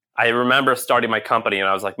 I remember starting my company and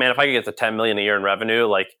I was like, man, if I could get to 10 million a year in revenue,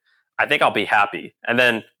 like, I think I'll be happy. And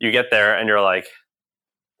then you get there and you're like,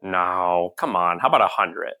 no, come on. How about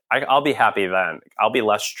 100? I'll be happy then. I'll be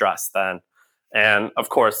less stressed then. And of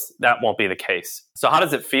course, that won't be the case. So how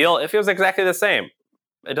does it feel? It feels exactly the same.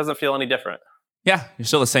 It doesn't feel any different. Yeah, you're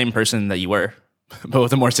still the same person that you were, but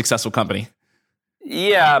with a more successful company.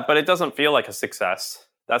 Yeah, but it doesn't feel like a success.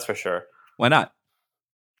 That's for sure. Why not?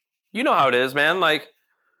 You know how it is, man. Like,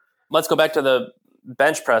 let's go back to the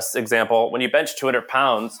bench press example. When you bench 200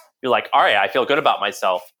 pounds, you're like, all right, I feel good about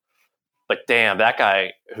myself. But damn, that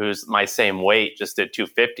guy who's my same weight just did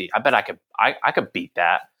 250. I bet I could beat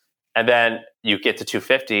that. And then you get to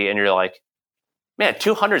 250 and you're like, man,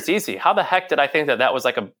 200 is easy. How the heck did I think that was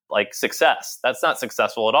like success? That's not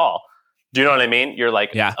successful at all. Do you know what I mean? You're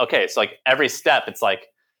like, yeah. Okay, so like every step, it's like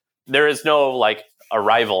there is no like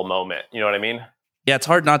arrival moment. You know what I mean? Yeah, it's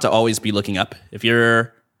hard not to always be looking up. If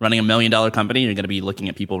you're running $1 million company, you're going to be looking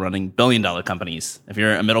at people running $1 billion companies. If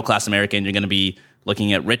you're a middle-class American, you're going to be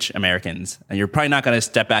looking at rich Americans. And you're probably not going to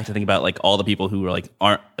step back to think about like all the people who are like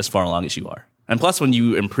aren't as far along as you are. And plus, when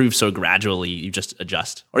you improve so gradually, you just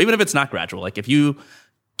adjust. Or even if it's not gradual, like if you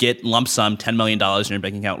get lump sum $10 million in your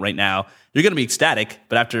bank account right now, you're going to be ecstatic.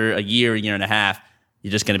 But after a year and a half,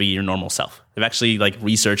 you're just going to be your normal self. I've actually like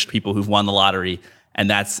researched people who've won the lottery, and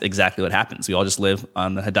that's exactly what happens. We all just live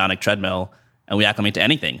on the hedonic treadmill, and we acclimate to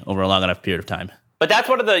anything over a long enough period of time. But that's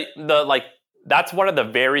one of that's one of the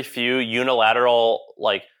very few unilateral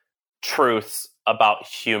like truths about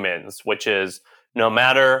humans, which is no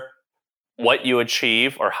matter what you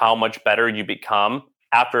achieve or how much better you become,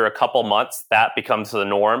 after a couple months, that becomes the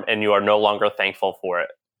norm and you are no longer thankful for it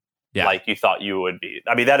like you thought you would be.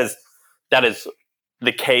 I mean, that is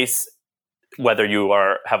the case whether you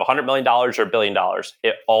have $100 million or $1 billion.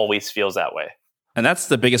 It always feels that way. And that's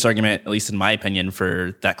the biggest argument, at least in my opinion,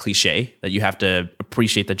 for that cliche that you have to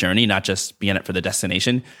appreciate the journey, not just be in it for the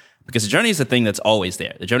destination. Because the journey is the thing that's always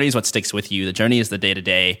there. The journey is what sticks with you. The journey is the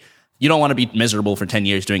day-to-day. You don't want to be miserable for 10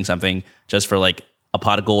 years doing something just for like a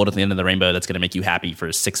pot of gold at the end of the rainbow that's going to make you happy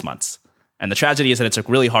for 6 months. And the tragedy is that it's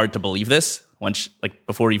really hard to believe this once, like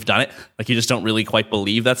before you've done it. Like you just don't really quite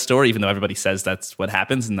believe that story, even though everybody says that's what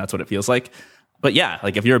happens and that's what it feels like. But yeah,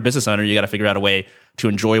 like if you're a business owner, you got to figure out a way to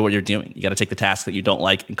enjoy what you're doing. You got to take the tasks that you don't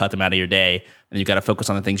like and cut them out of your day. And you got to focus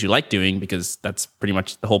on the things you like doing, because that's pretty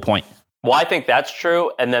much the whole point. Well, I think that's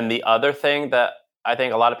true. And then the other thing that I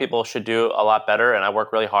think a lot of people should do a lot better, and I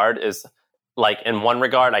work really hard, is like in one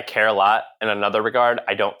regard, I care a lot. In another regard,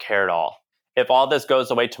 I don't care at all. If all this goes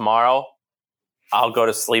away tomorrow, I'll go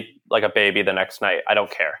to sleep like a baby the next night. I don't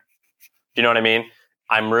care. Do you know what I mean?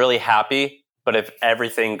 I'm really happy. But if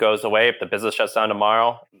everything goes away, if the business shuts down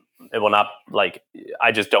tomorrow, it will not, like,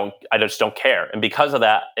 I just don't care. And because of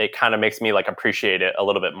that, it kind of makes me like appreciate it a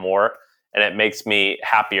little bit more. And it makes me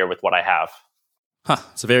happier with what I have.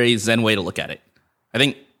 It's a very Zen way to look at it. I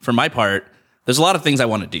think for my part, there's a lot of things I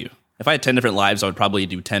want to do. If I had 10 different lives, I would probably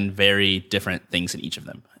do 10 very different things in each of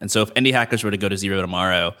them. And so if Indie Hackers were to go to zero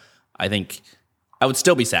tomorrow, I think I would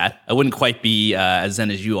still be sad. I wouldn't quite be as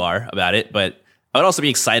Zen as you are about it, but I would also be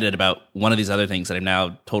excited about one of these other things that I'm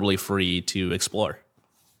now totally free to explore.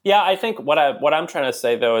 Yeah, I think what I'm trying to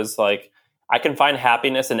say, though, is like I can find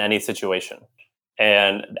happiness in any situation.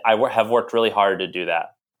 And I have worked really hard to do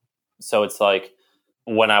that. So it's like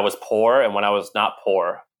when I was poor and when I was not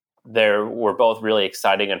poor, they were both really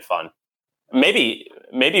exciting and fun. Maybe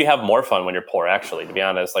you have more fun when you're poor, actually, to be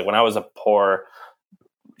honest. Like when I was a poor,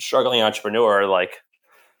 struggling entrepreneur, like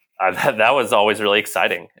that was always really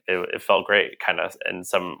exciting. It felt great, kind of, in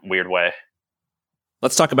some weird way.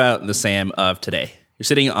 Let's talk about the Sam of today. You're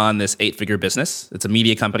sitting on this 8-figure business. It's a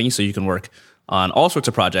media company, so you can work on all sorts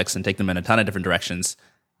of projects and take them in a ton of different directions.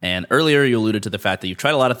 And earlier, you alluded to the fact that you've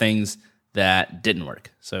tried a lot of things that didn't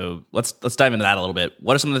work. So let's dive into that a little bit.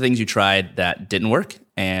 What are some of the things you tried that didn't work,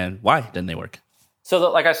 and why didn't they work?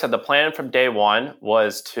 So, like I said, the plan from day one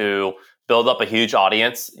was to build up a huge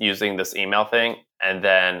audience using this email thing, and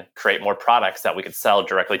then create more products that we could sell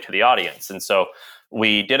directly to the audience. And so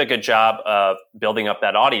we did a good job of building up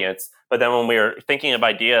that audience. But then when we were thinking of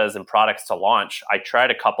ideas and products to launch, I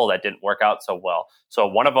tried a couple that didn't work out so well. So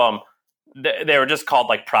one of them, they were just called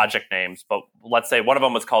like project names, but let's say one of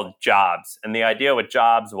them was called Jobs. And the idea with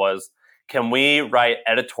Jobs was, can we write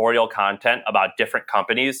editorial content about different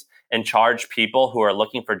companies and charge people who are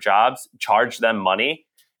looking for jobs, charge them money,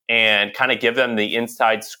 and kind of give them the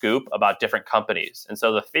inside scoop about different companies. And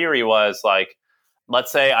so the theory was like,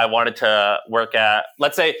 let's say I wanted to work at,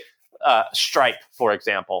 let's say Stripe, for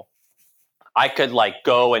example. I could like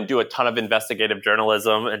go and do a ton of investigative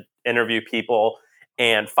journalism and interview people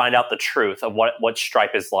and find out the truth of what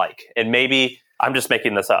Stripe is like. And maybe I'm just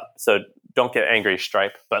making this up, so don't get angry,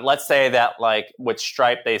 Stripe. But let's say that like with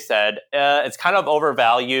Stripe, they said it's kind of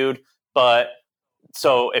overvalued, but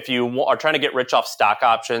so if you are trying to get rich off stock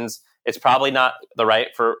options, it's probably not the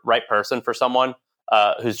right person for someone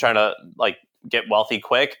who's trying to like get wealthy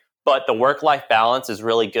quick. But the work-life balance is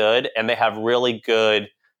really good, and they have really good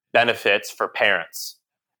benefits for parents.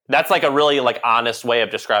 That's like a really like honest way of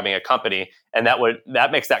describing a company, and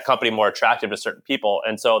that makes that company more attractive to certain people.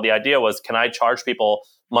 And so the idea was, can I charge people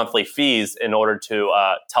monthly fees in order to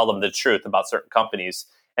tell them the truth about certain companies?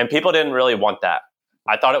 And people didn't really want that.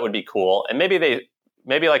 I thought it would be cool, and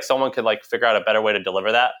maybe like someone could like figure out a better way to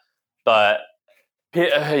deliver that. But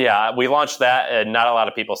yeah, we launched that and not a lot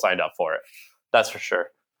of people signed up for it. That's for sure.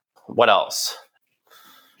 What else?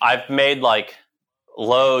 I've made like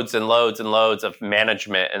loads and loads and loads of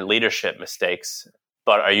management and leadership mistakes.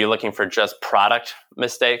 But are you looking for just product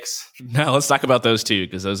mistakes? No, let's talk about those too,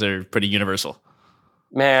 because those are pretty universal.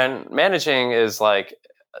 Man, managing is like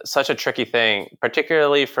such a tricky thing,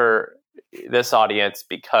 particularly for this audience,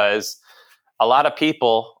 because a lot of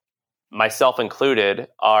people, myself included,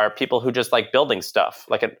 are people who just like building stuff.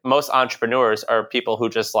 Like most entrepreneurs are people who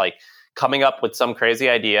just like coming up with some crazy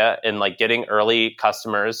idea and like getting early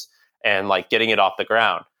customers and like getting it off the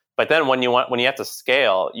ground. But then when you have to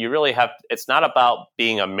scale, you really have, it's not about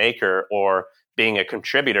being a maker or being a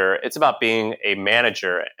contributor. It's about being a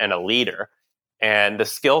manager and a leader. And the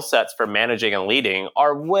skill sets for managing and leading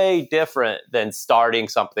are way different than starting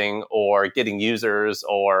something or getting users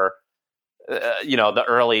or the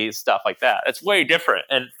early stuff like that. It's way different.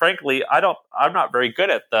 And frankly, I'm not very good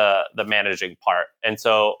at the managing part. And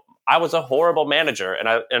so I was a horrible manager,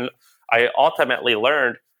 and I ultimately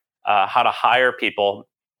learned how to hire people.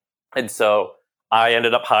 And so I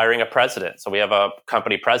ended up hiring a president. So we have a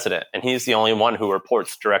company president, and he's the only one who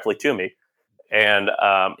reports directly to me. And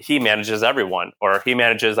he manages everyone, or he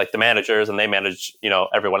manages like the managers, and they manage,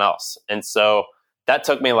 everyone else. And so that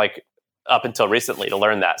took me like up until recently to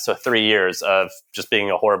learn that. So 3 years of just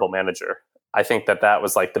being a horrible manager. I think that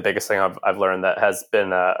was like the biggest thing I've learned that has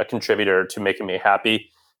been a contributor to making me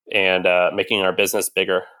happy and making our business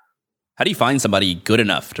bigger. How do you find somebody good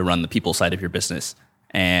enough to run the people side of your business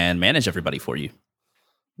and manage everybody for you?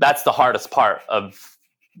 That's the hardest part of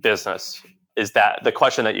business, is that the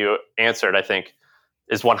question that you answered, I think,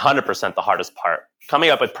 is 100% the hardest part. Coming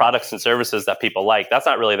up with products and services that people like, that's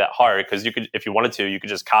not really that hard, because you could, if you wanted to, you could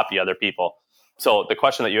just copy other people. So the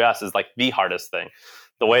question that you asked is like the hardest thing.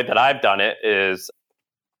 The way that I've done it is,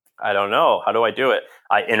 I don't know, how do I do it?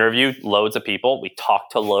 I interview loads of people. We talk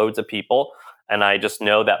to loads of people, and I just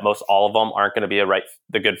know that most all of them aren't going to be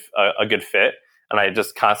a good fit. And I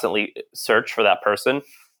just constantly search for that person.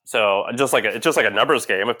 So it's just like a numbers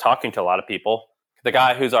game of talking to a lot of people. The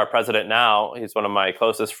guy who's our president now, he's one of my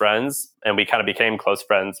closest friends, and we kind of became close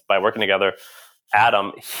friends by working together.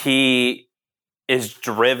 Adam, he is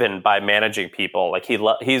driven by managing people. Like he's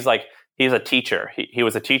a teacher. He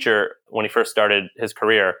was a teacher when he first started his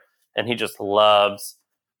career, and he just loves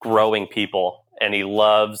growing people, and he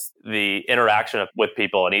loves the interaction with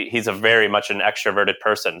people. And he's a very much an extroverted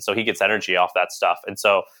person, so he gets energy off that stuff. And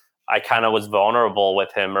so I kind of was vulnerable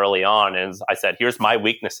with him early on, and I said, "Here's my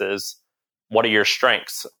weaknesses. What are your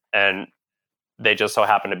strengths?" And they just so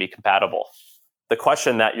happen to be compatible. The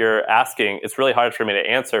question that you're asking, it's really hard for me to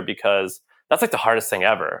answer, because that's like the hardest thing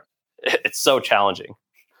ever. It's so challenging.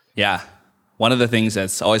 Yeah. One of the things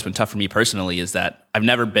that's always been tough for me personally is that I've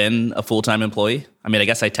never been a full-time employee. I mean, I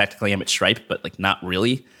guess I technically am at Stripe, but like not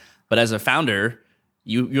really. But as a founder,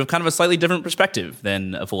 you have kind of a slightly different perspective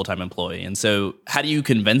than a full-time employee. And so how do you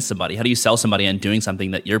convince somebody? How do you sell somebody on doing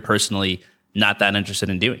something that you're personally not that interested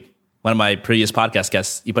in doing? One of my previous podcast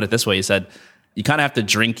guests, he put it this way. He said, you kind of have to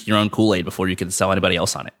drink your own Kool-Aid before you can sell anybody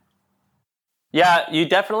else on it. Yeah, you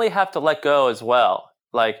definitely have to let go as well.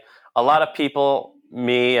 Like a lot of people,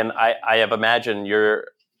 me and I have imagined you're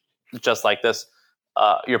just like this.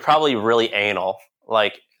 You're probably really anal.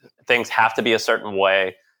 Like things have to be a certain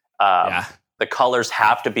way. The colors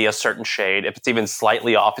have to be a certain shade. If it's even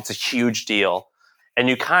slightly off, it's a huge deal. And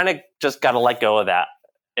you kind of just got to let go of that.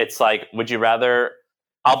 It's like, would you rather,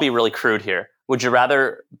 I'll be really crude here. Would you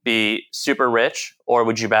rather be super rich, or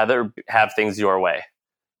would you rather have things your way?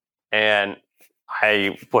 And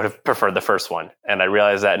I would have preferred the first one. And I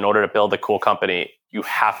realized that in order to build a cool company, you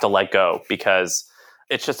have to let go, because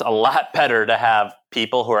it's just a lot better to have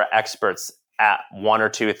people who are experts at one or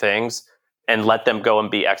two things and let them go and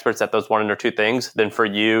be experts at those one or two things than for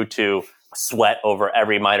you to sweat over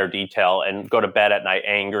every minor detail and go to bed at night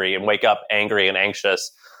angry and wake up angry and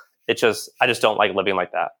anxious. I just don't like living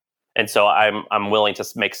like that. And so I'm willing to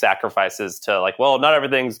make sacrifices to like, well, not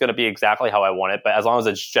everything's going to be exactly how I want it, but as long as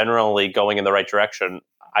it's generally going in the right direction,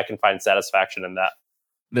 I can find satisfaction in that.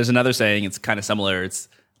 There's another saying, it's kind of similar. It's,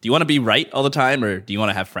 do you want to be right all the time, or do you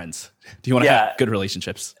want to have friends? Do you want to have good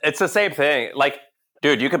relationships? It's the same thing. Like,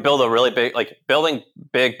 dude, you could build a really big, like building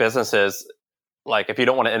big businesses. Like if you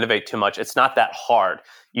don't want to innovate too much, it's not that hard.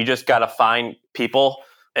 You just got to find people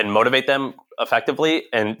and motivate them effectively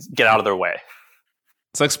and get out of their way.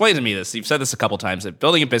 So explain to me this. You've said this a couple times, that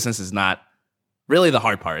building a business is not really the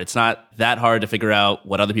hard part. It's not that hard to figure out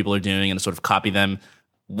what other people are doing and to sort of copy them.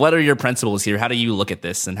 What are your principles here? How do you look at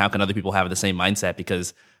this, and how can other people have the same mindset?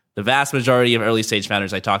 Because the vast majority of early stage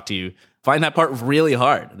founders I talk to find that part really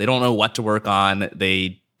hard. They don't know what to work on.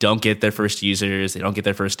 They don't get their first users. They don't get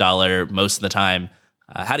their first dollar most of the time.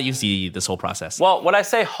 How do you see this whole process? Well, when I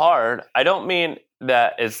say hard, I don't mean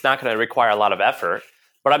that it's not going to require a lot of effort.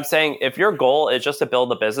 But I'm saying if your goal is just to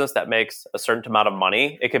build a business that makes a certain amount of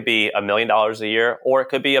money, it could be $1 million a year, or it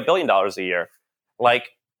could be $1 billion a year. Like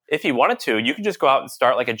if you wanted to, you could just go out and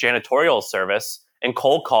start like a janitorial service and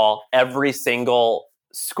cold call every single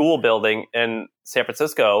school building in San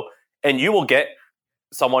Francisco, and you will get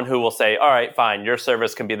someone who will say, all right, fine, your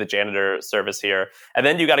service can be the janitor service here. And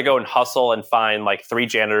then you got to go and hustle and find like 3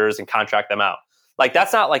 janitors and contract them out. Like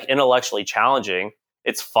that's not like intellectually challenging.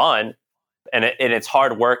 It's fun. And it's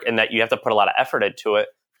hard work, in that you have to put a lot of effort into it.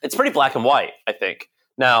 It's pretty black and white, I think.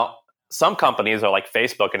 Now, some companies are like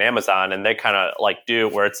Facebook and Amazon, and they kind of like do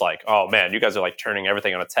where it's like, oh man, you guys are like turning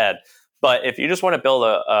everything on its head. But if you just want to build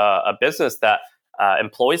a business that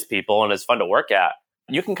employs people and is fun to work at,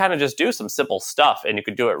 you can kind of just do some simple stuff, and you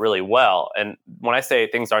can do it really well. And when I say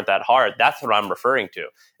things aren't that hard, that's what I'm referring to.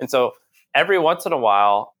 And so every once in a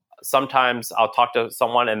while, sometimes I'll talk to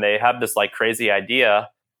someone and they have this like crazy idea.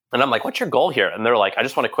 And I'm like, what's your goal here? And they're like, I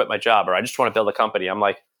just want to quit my job, or I just want to build a company. I'm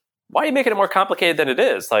like, why are you making it more complicated than it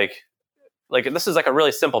is? Like this is like a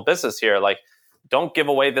really simple business here. Like, don't give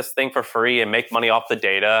away this thing for free and make money off the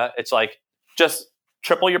data. It's like, just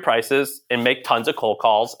triple your prices and make tons of cold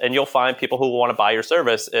calls, and you'll find people who want to buy your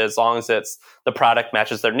service as long as the product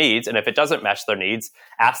matches their needs. And if it doesn't match their needs,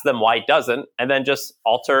 ask them why it doesn't, and then just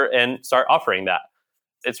alter and start offering that.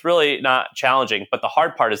 It's really not challenging, but the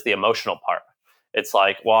hard part is the emotional part. It's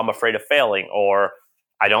like, well, I'm afraid of failing, or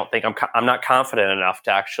I don't think I'm not confident enough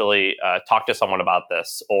to actually talk to someone about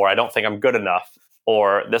this, or I don't think I'm good enough,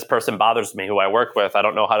 or this person bothers me who I work with. I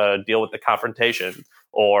don't know how to deal with the confrontation,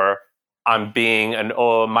 or I'm being a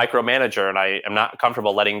micromanager and I am not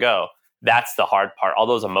comfortable letting go. That's the hard part, all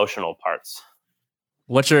those emotional parts.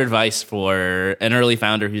 What's your advice for an early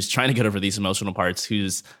founder who's trying to get over these emotional parts,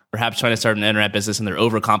 who's perhaps trying to start an internet business and they're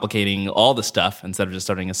overcomplicating all the stuff instead of just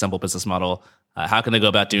starting a simple business model? How can they go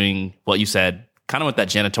about doing what you said, kind of with that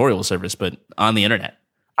janitorial service, but on the internet?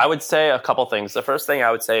 I would say a couple things. The first thing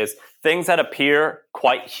I would say is things that appear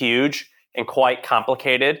quite huge and quite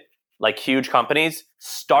complicated, like huge companies,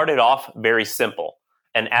 started off very simple.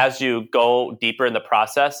 And as you go deeper in the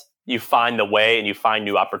process, you find the way and you find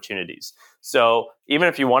new opportunities. So even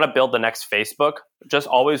if you want to build the next Facebook, just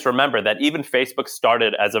always remember that even Facebook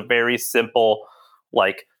started as a very simple,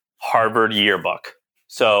 like Harvard yearbook.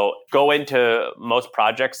 So go into most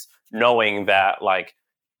projects knowing that like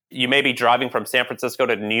you may be driving from San Francisco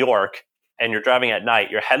to New York and you're driving at night.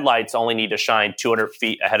 Your headlights only need to shine 200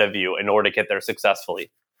 feet ahead of you in order to get there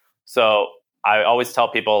successfully. So I always tell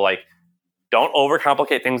people, like, don't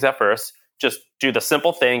overcomplicate things at first. Just do the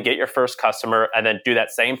simple thing, get your first customer, and then do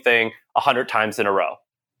that same thing 100 times in a row.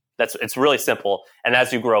 It's really simple. And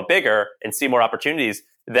as you grow bigger and see more opportunities,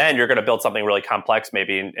 then you're going to build something really complex,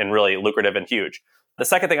 maybe, and really lucrative and huge. The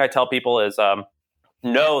second thing I tell people is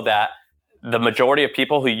know that the majority of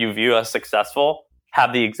people who you view as successful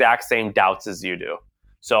have the exact same doubts as you do.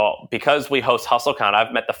 So because we host HustleCon,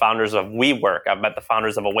 I've met the founders of WeWork, I've met the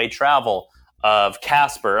founders of Away Travel, of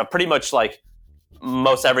Casper, of pretty much like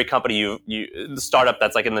most every company the startup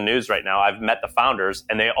that's like in the news right now. I've met the founders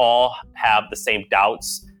and they all have the same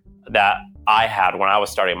doubts that I had when I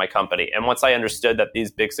was starting my company. And once I understood that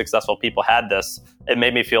these big successful people had this, it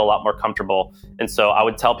made me feel a lot more comfortable. And so I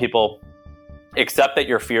would tell people, accept that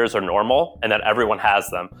your fears are normal and that everyone has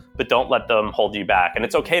them, but don't let them hold you back. And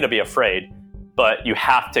it's okay to be afraid, but you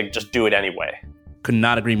have to just do it anyway. Could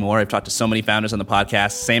not agree more. I've talked to so many founders on the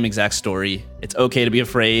podcast, same exact story. It's okay to be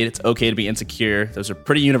afraid. It's okay to be insecure. Those are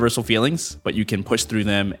pretty universal feelings, but you can push through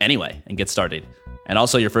them anyway and get started. And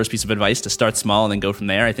also your first piece of advice to start small and then go from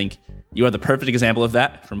there. I think you are the perfect example of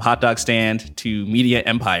that, from hot dog stand to media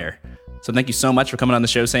empire. So thank you so much for coming on the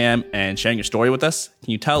show, Sam, and sharing your story with us.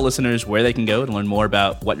 Can you tell listeners where they can go to learn more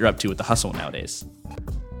about what you're up to with The Hustle nowadays?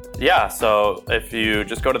 Yeah, so if you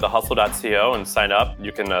just go to thehustle.co and sign up,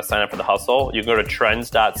 you can sign up for The Hustle. You can go to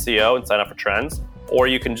trends.co and sign up for Trends, or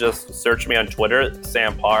you can just search me on Twitter,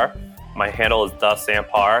 Sam Parr. My handle is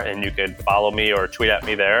 @SamParr, and you can follow me or tweet at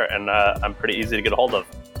me there, and I'm pretty easy to get a hold of.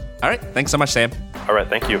 All right, thanks so much, Sam. All right,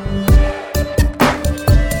 thank you.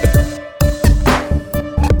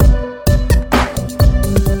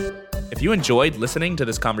 If you enjoyed listening to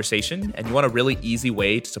this conversation and you want a really easy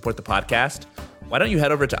way to support the podcast, why don't you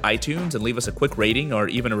head over to iTunes and leave us a quick rating or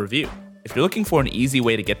even a review? If you're looking for an easy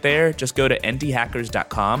way to get there, just go to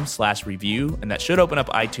ndhackers.com/review, and that should open up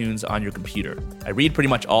iTunes on your computer. I read pretty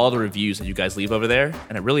much all the reviews that you guys leave over there,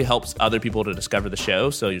 and it really helps other people to discover the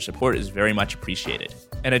show, so your support is very much appreciated.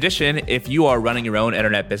 In addition, if you are running your own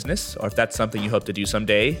internet business, or if that's something you hope to do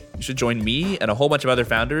someday, you should join me and a whole bunch of other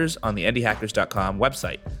founders on the ndhackers.com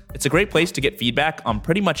website. It's a great place to get feedback on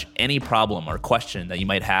pretty much any problem or question that you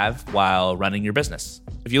might have while running your business.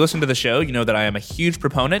 If you listen to the show, you know that I am a huge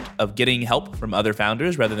proponent of getting help from other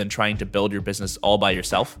founders rather than trying to build your business all by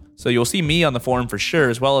yourself. So you'll see me on the forum for sure,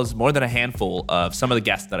 as well as more than a handful of some of the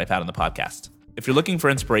guests that I've had on the podcast. If you're looking for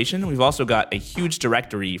inspiration, we've also got a huge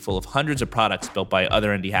directory full of hundreds of products built by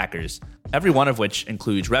other indie hackers, every one of which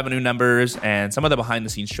includes revenue numbers and some of the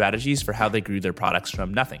behind-the-scenes strategies for how they grew their products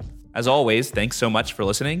from nothing. As always, thanks so much for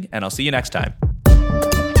listening, and I'll see you next time.